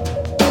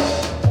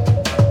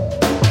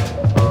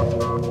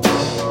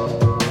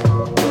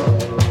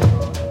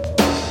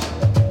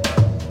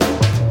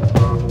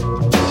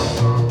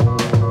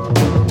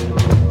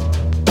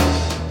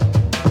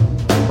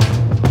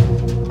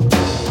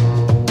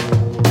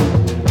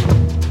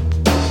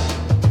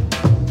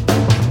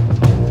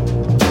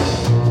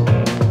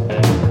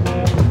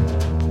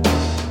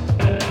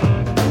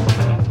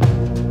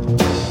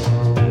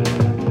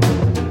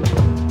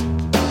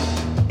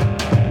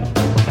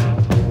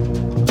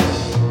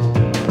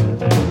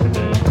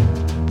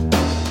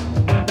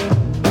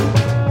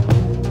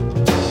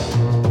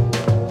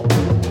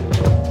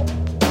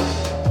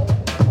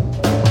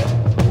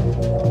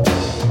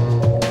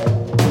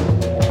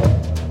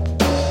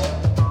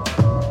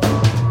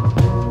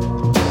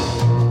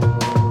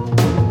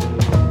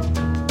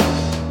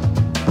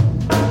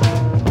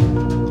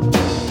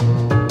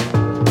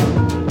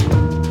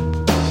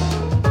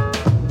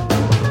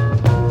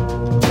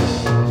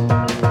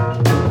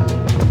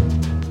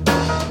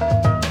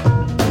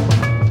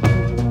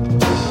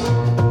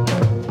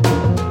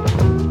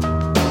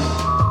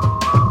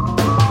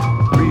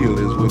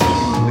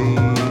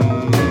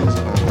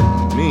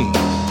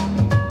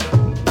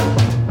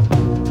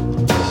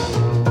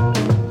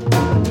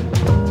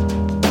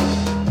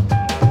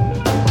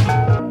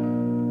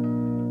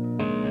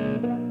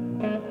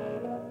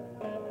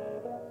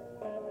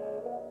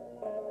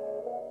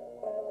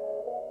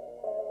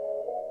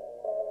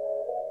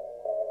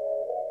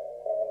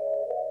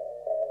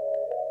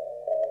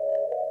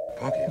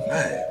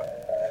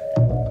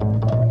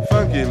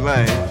 Funky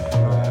life,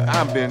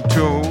 I've been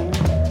told,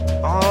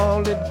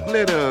 all it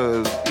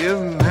glitters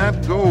isn't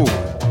that gold.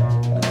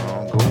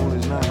 No, gold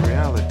is not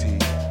reality,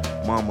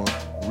 mama,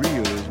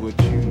 real is what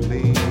you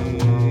lay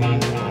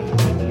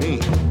on me.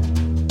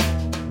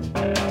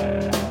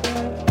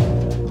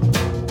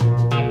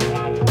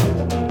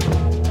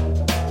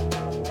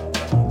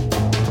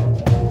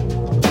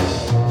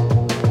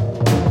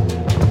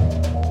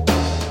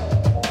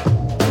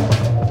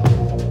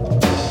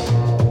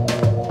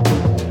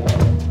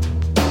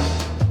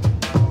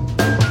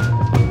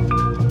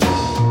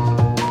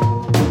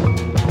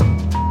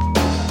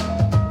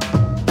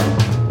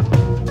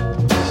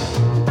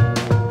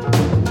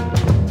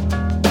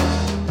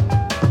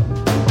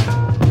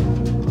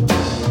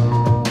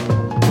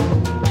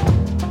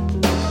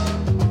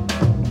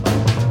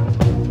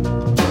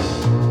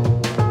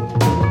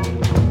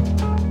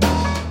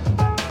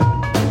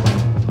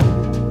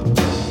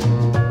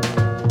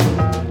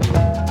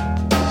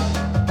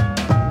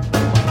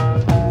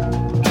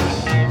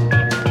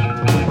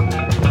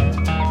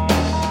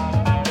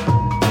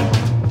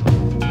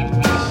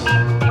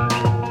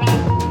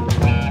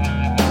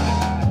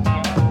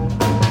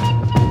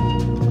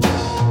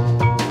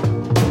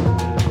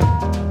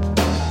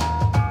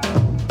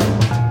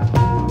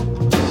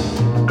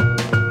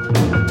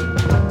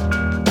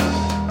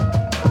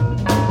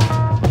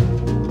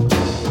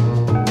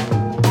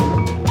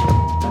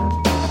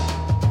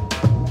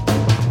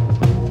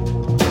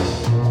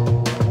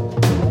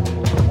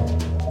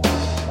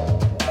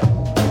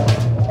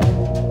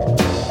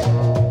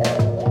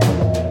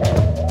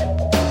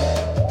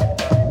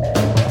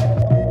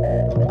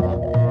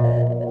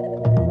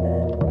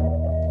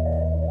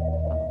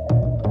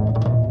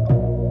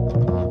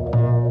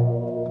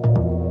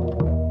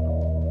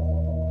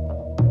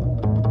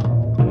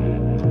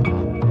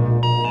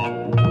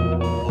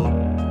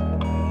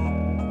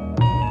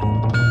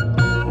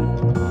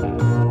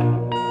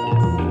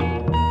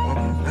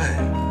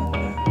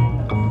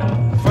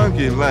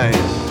 funky life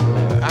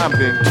I've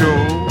been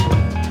told.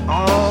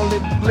 All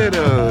it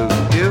glitters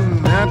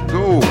isn't that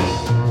gold.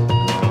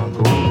 No,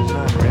 gold is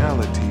not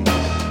reality.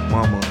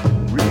 Mama,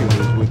 real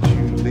is what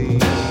you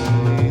leave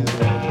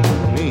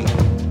me.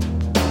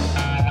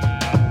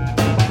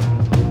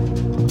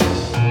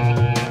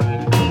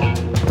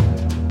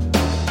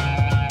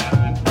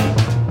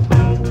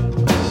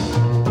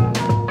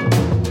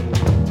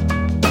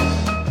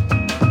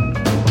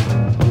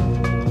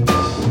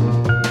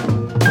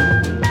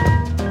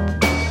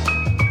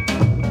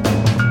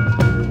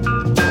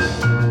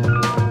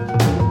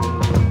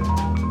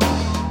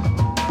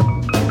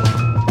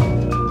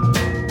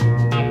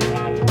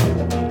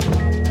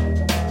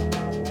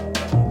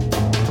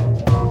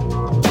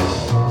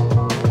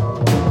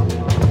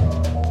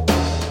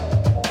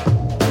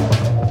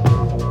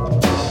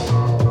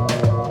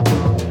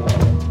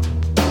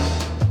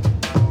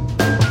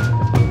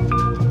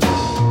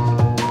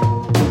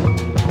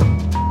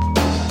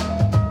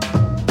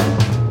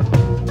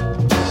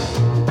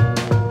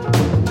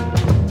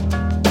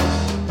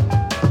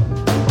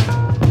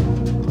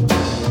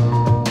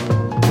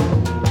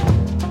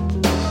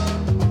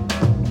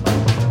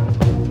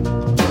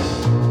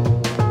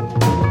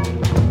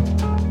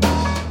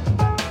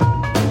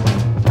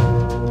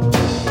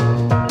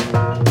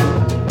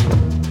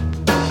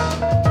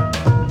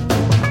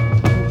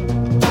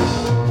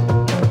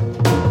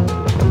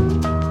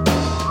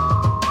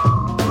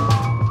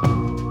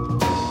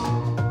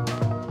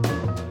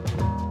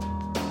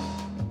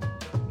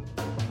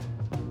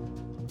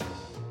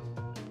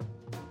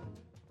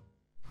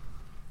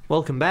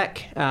 Welcome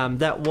back.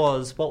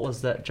 What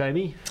was that,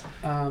 Jamie?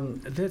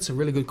 That's a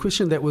really good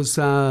question. That was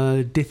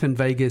Death in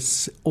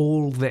Vegas,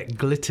 All That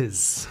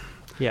Glitters.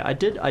 Yeah, I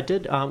did.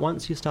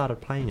 Once you started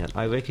playing it,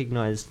 I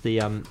recognised the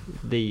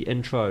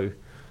intro,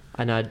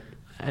 and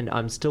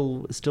I'm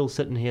still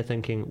sitting here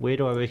thinking, where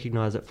do I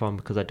recognise it from?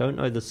 Because I don't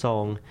know the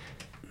song,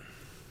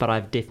 but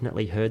I've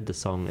definitely heard the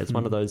song. It's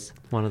one of those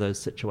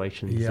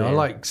situations. Yeah, I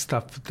like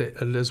stuff that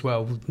as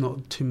well,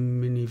 not too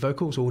many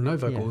vocals or no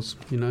vocals.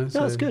 You know,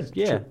 no, it's good.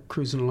 Yeah,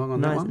 cruising along on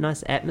that one.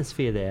 Nice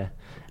atmosphere there.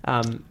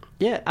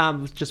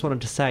 Just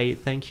wanted to say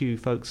thank you,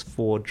 folks,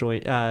 for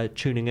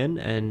tuning in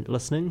and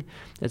listening.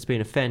 It's been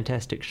a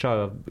fantastic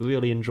show. I've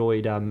really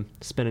enjoyed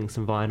spinning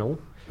some vinyl.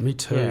 Me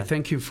too. Yeah.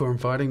 Thank you for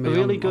inviting me.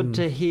 Really good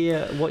to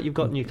hear what you've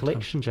got in your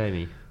collection,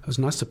 Jamie. It was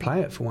nice to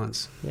play it for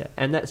once. Yeah,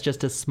 and that's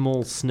just a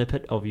small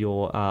snippet of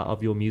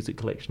your music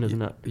collection,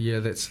 isn't it? Yeah,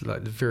 that's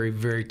like the very,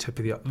 very tip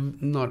of the.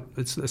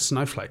 It's a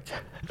snowflake.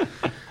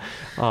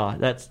 Oh,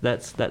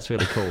 that's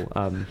really cool.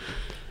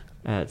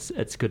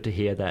 It's good to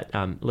hear that.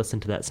 Listen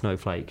to that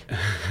snowflake.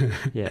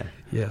 Yeah.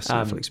 Yeah,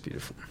 snowflake's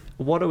beautiful.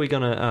 What are we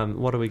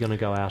gonna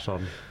go out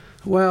on?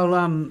 Well,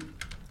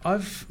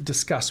 I've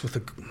discussed with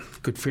a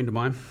good friend of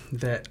mine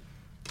that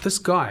this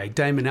guy,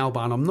 Damon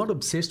Albarn, I'm not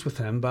obsessed with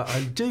him, but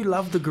I do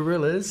love the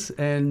Gorillaz,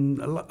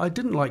 and I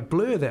didn't like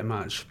Blur that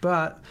much,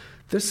 but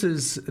this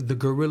is the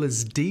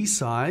Gorillaz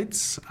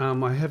D-sides.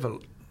 I have a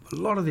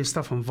lot of their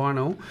stuff on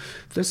vinyl.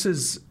 This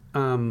is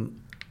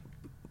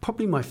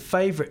probably my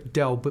favourite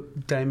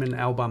Damon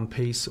Albarn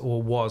piece,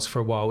 or was for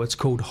a while. It's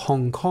called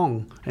Hong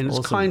Kong, and it's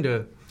kind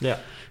of, you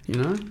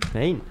know.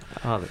 Mean.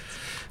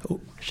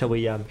 Shall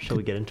we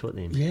get into it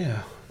then?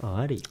 Yeah.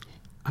 Alrighty.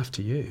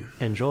 After you.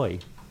 Enjoy.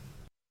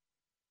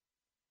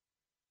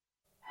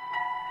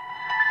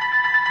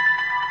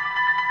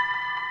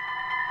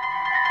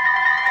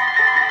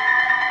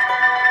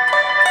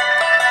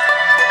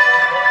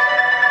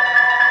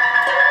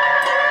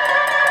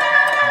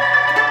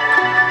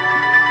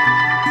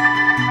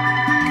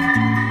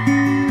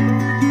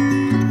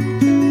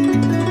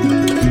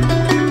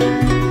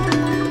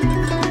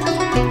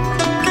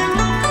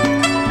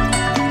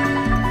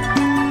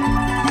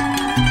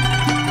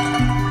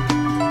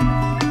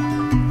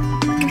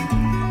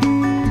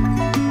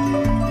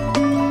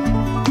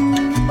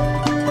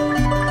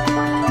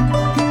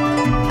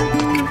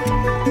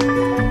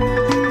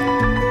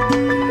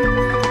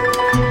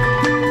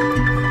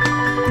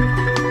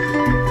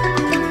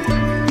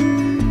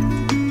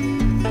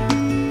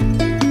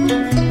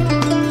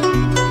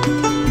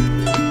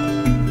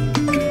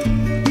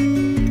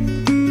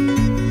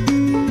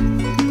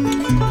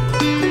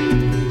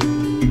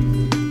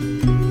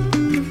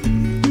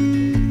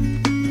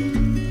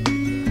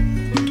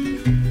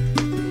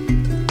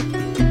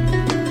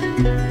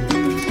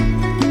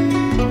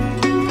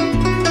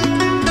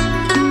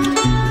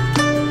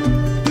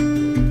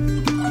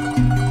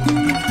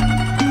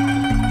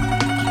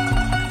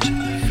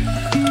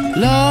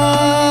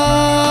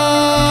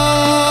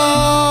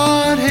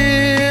 Lord,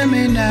 hear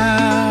me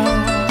now.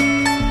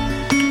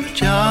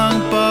 Young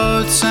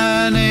boats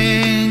and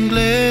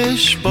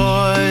English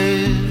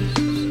boys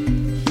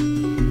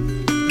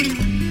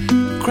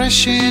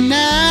crashing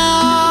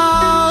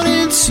out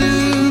in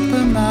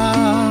supermounts,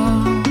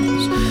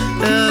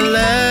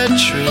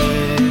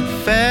 electric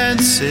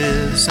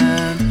fences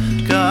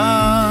and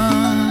guns.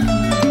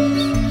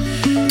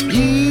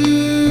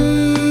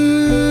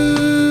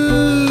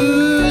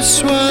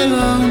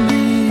 Swallow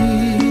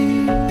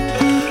me,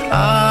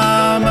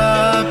 I'm a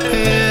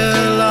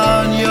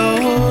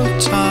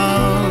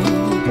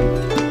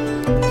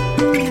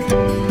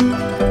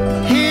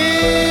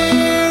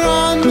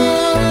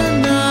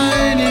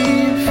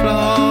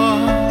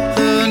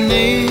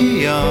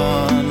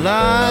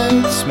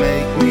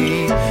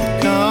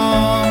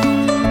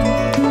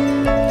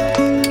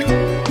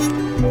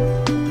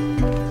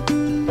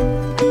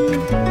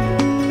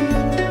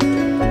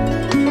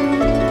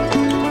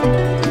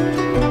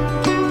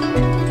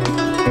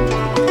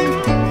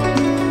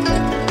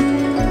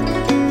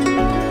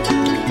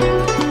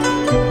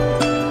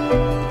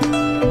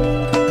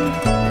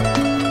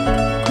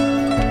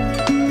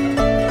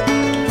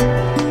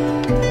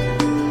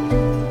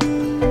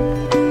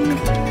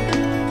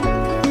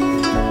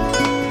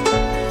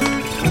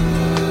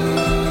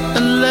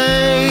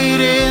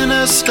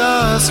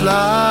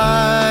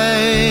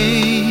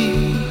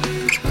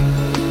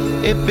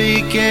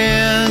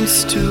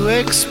begins to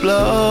explode.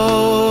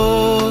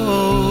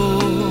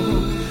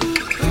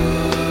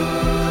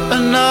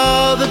 And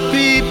all the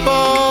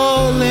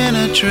people in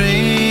a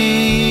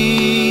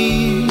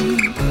dream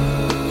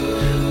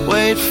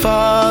wait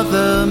for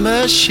the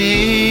machine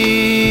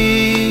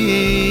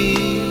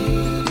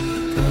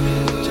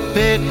to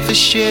pick the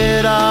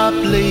shit up,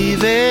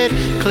 leave it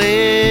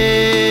clear.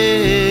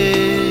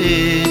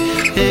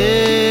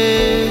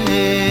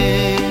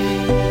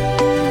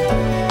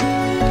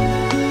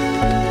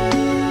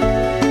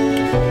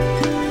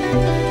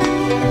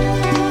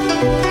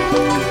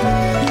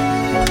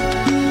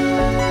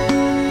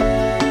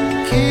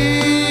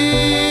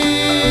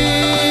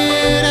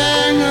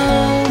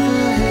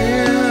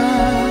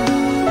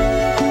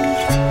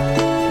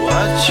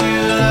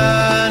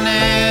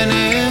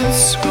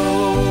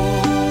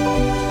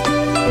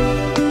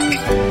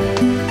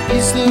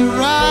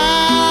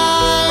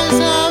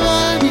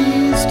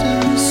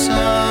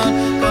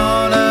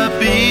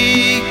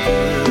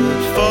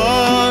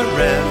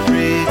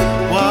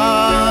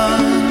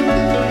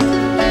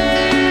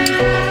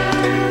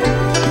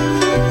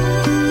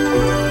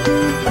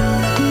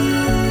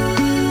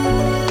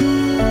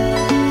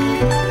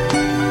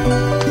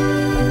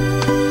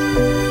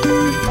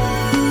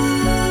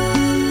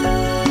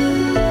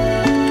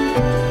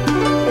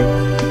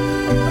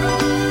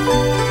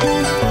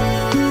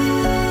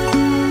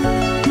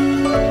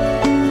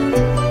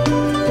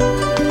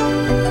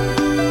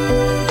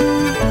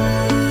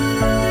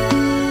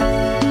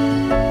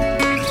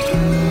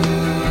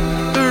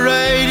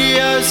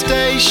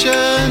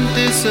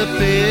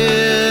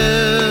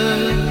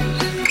 Disappears,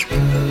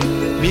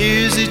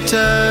 music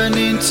turned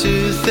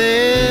into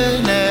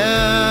thin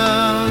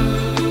air.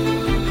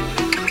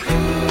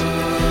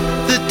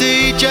 The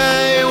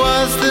DJ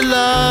was the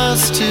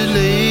last to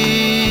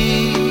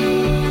leave.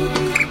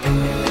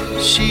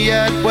 She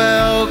had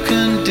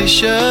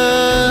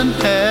well-conditioned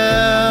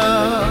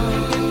hair,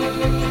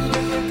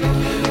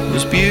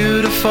 was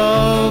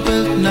beautiful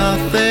but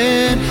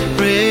nothing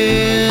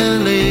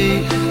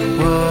really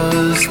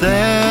was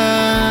there.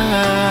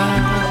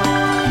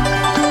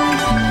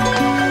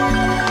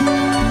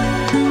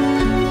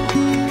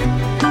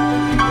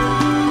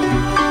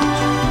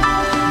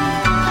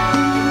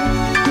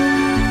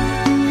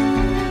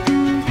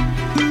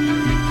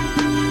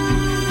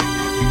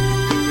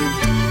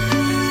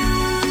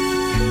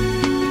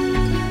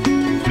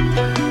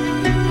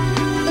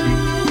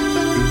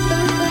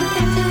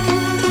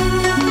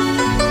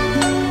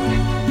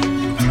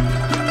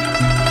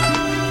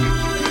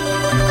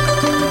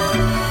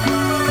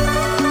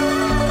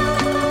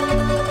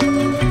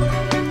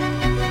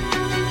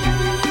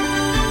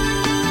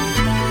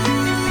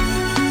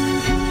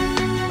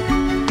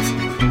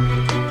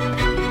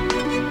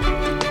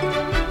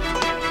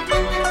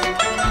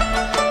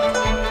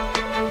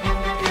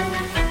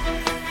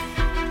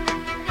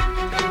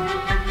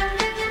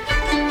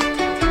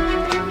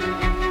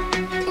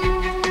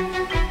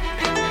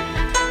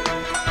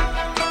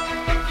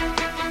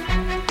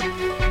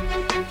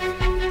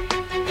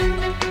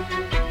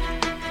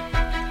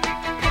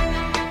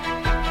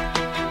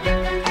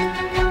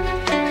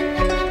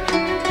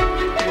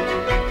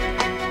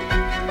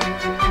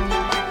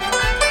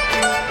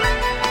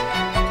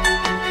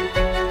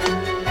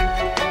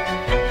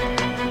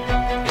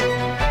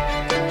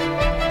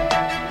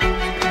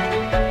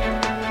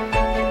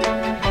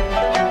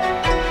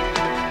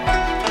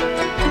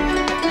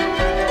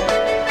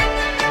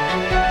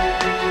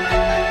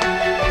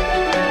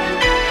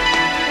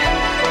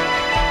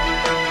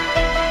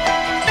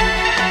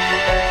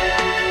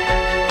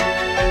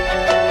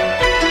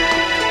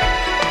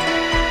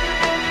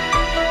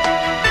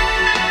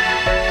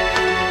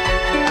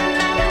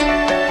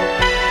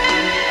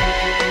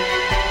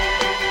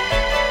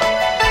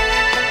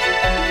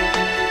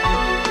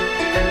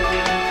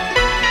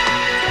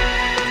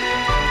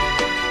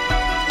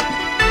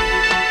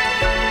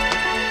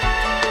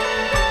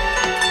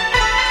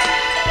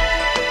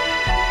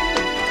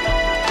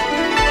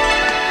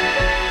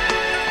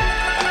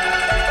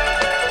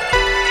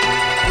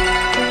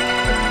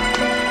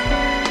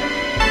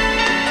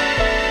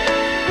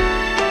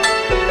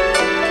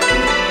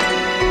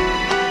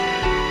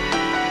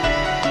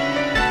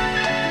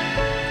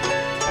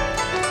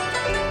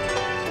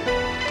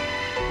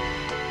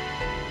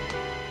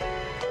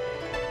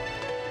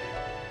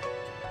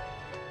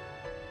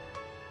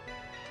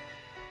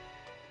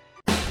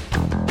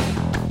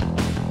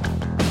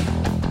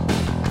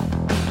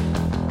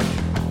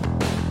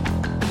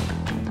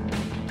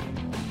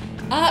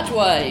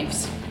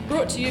 Artwaves,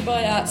 brought to you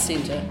by Art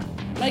Centre,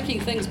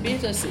 making things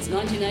better since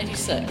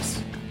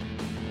 1986.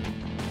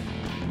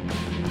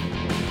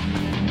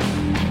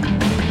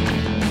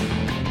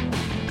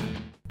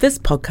 This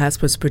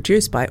podcast was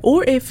produced by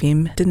OAR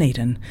FM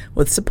Dunedin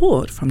with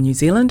support from New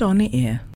Zealand On the Air.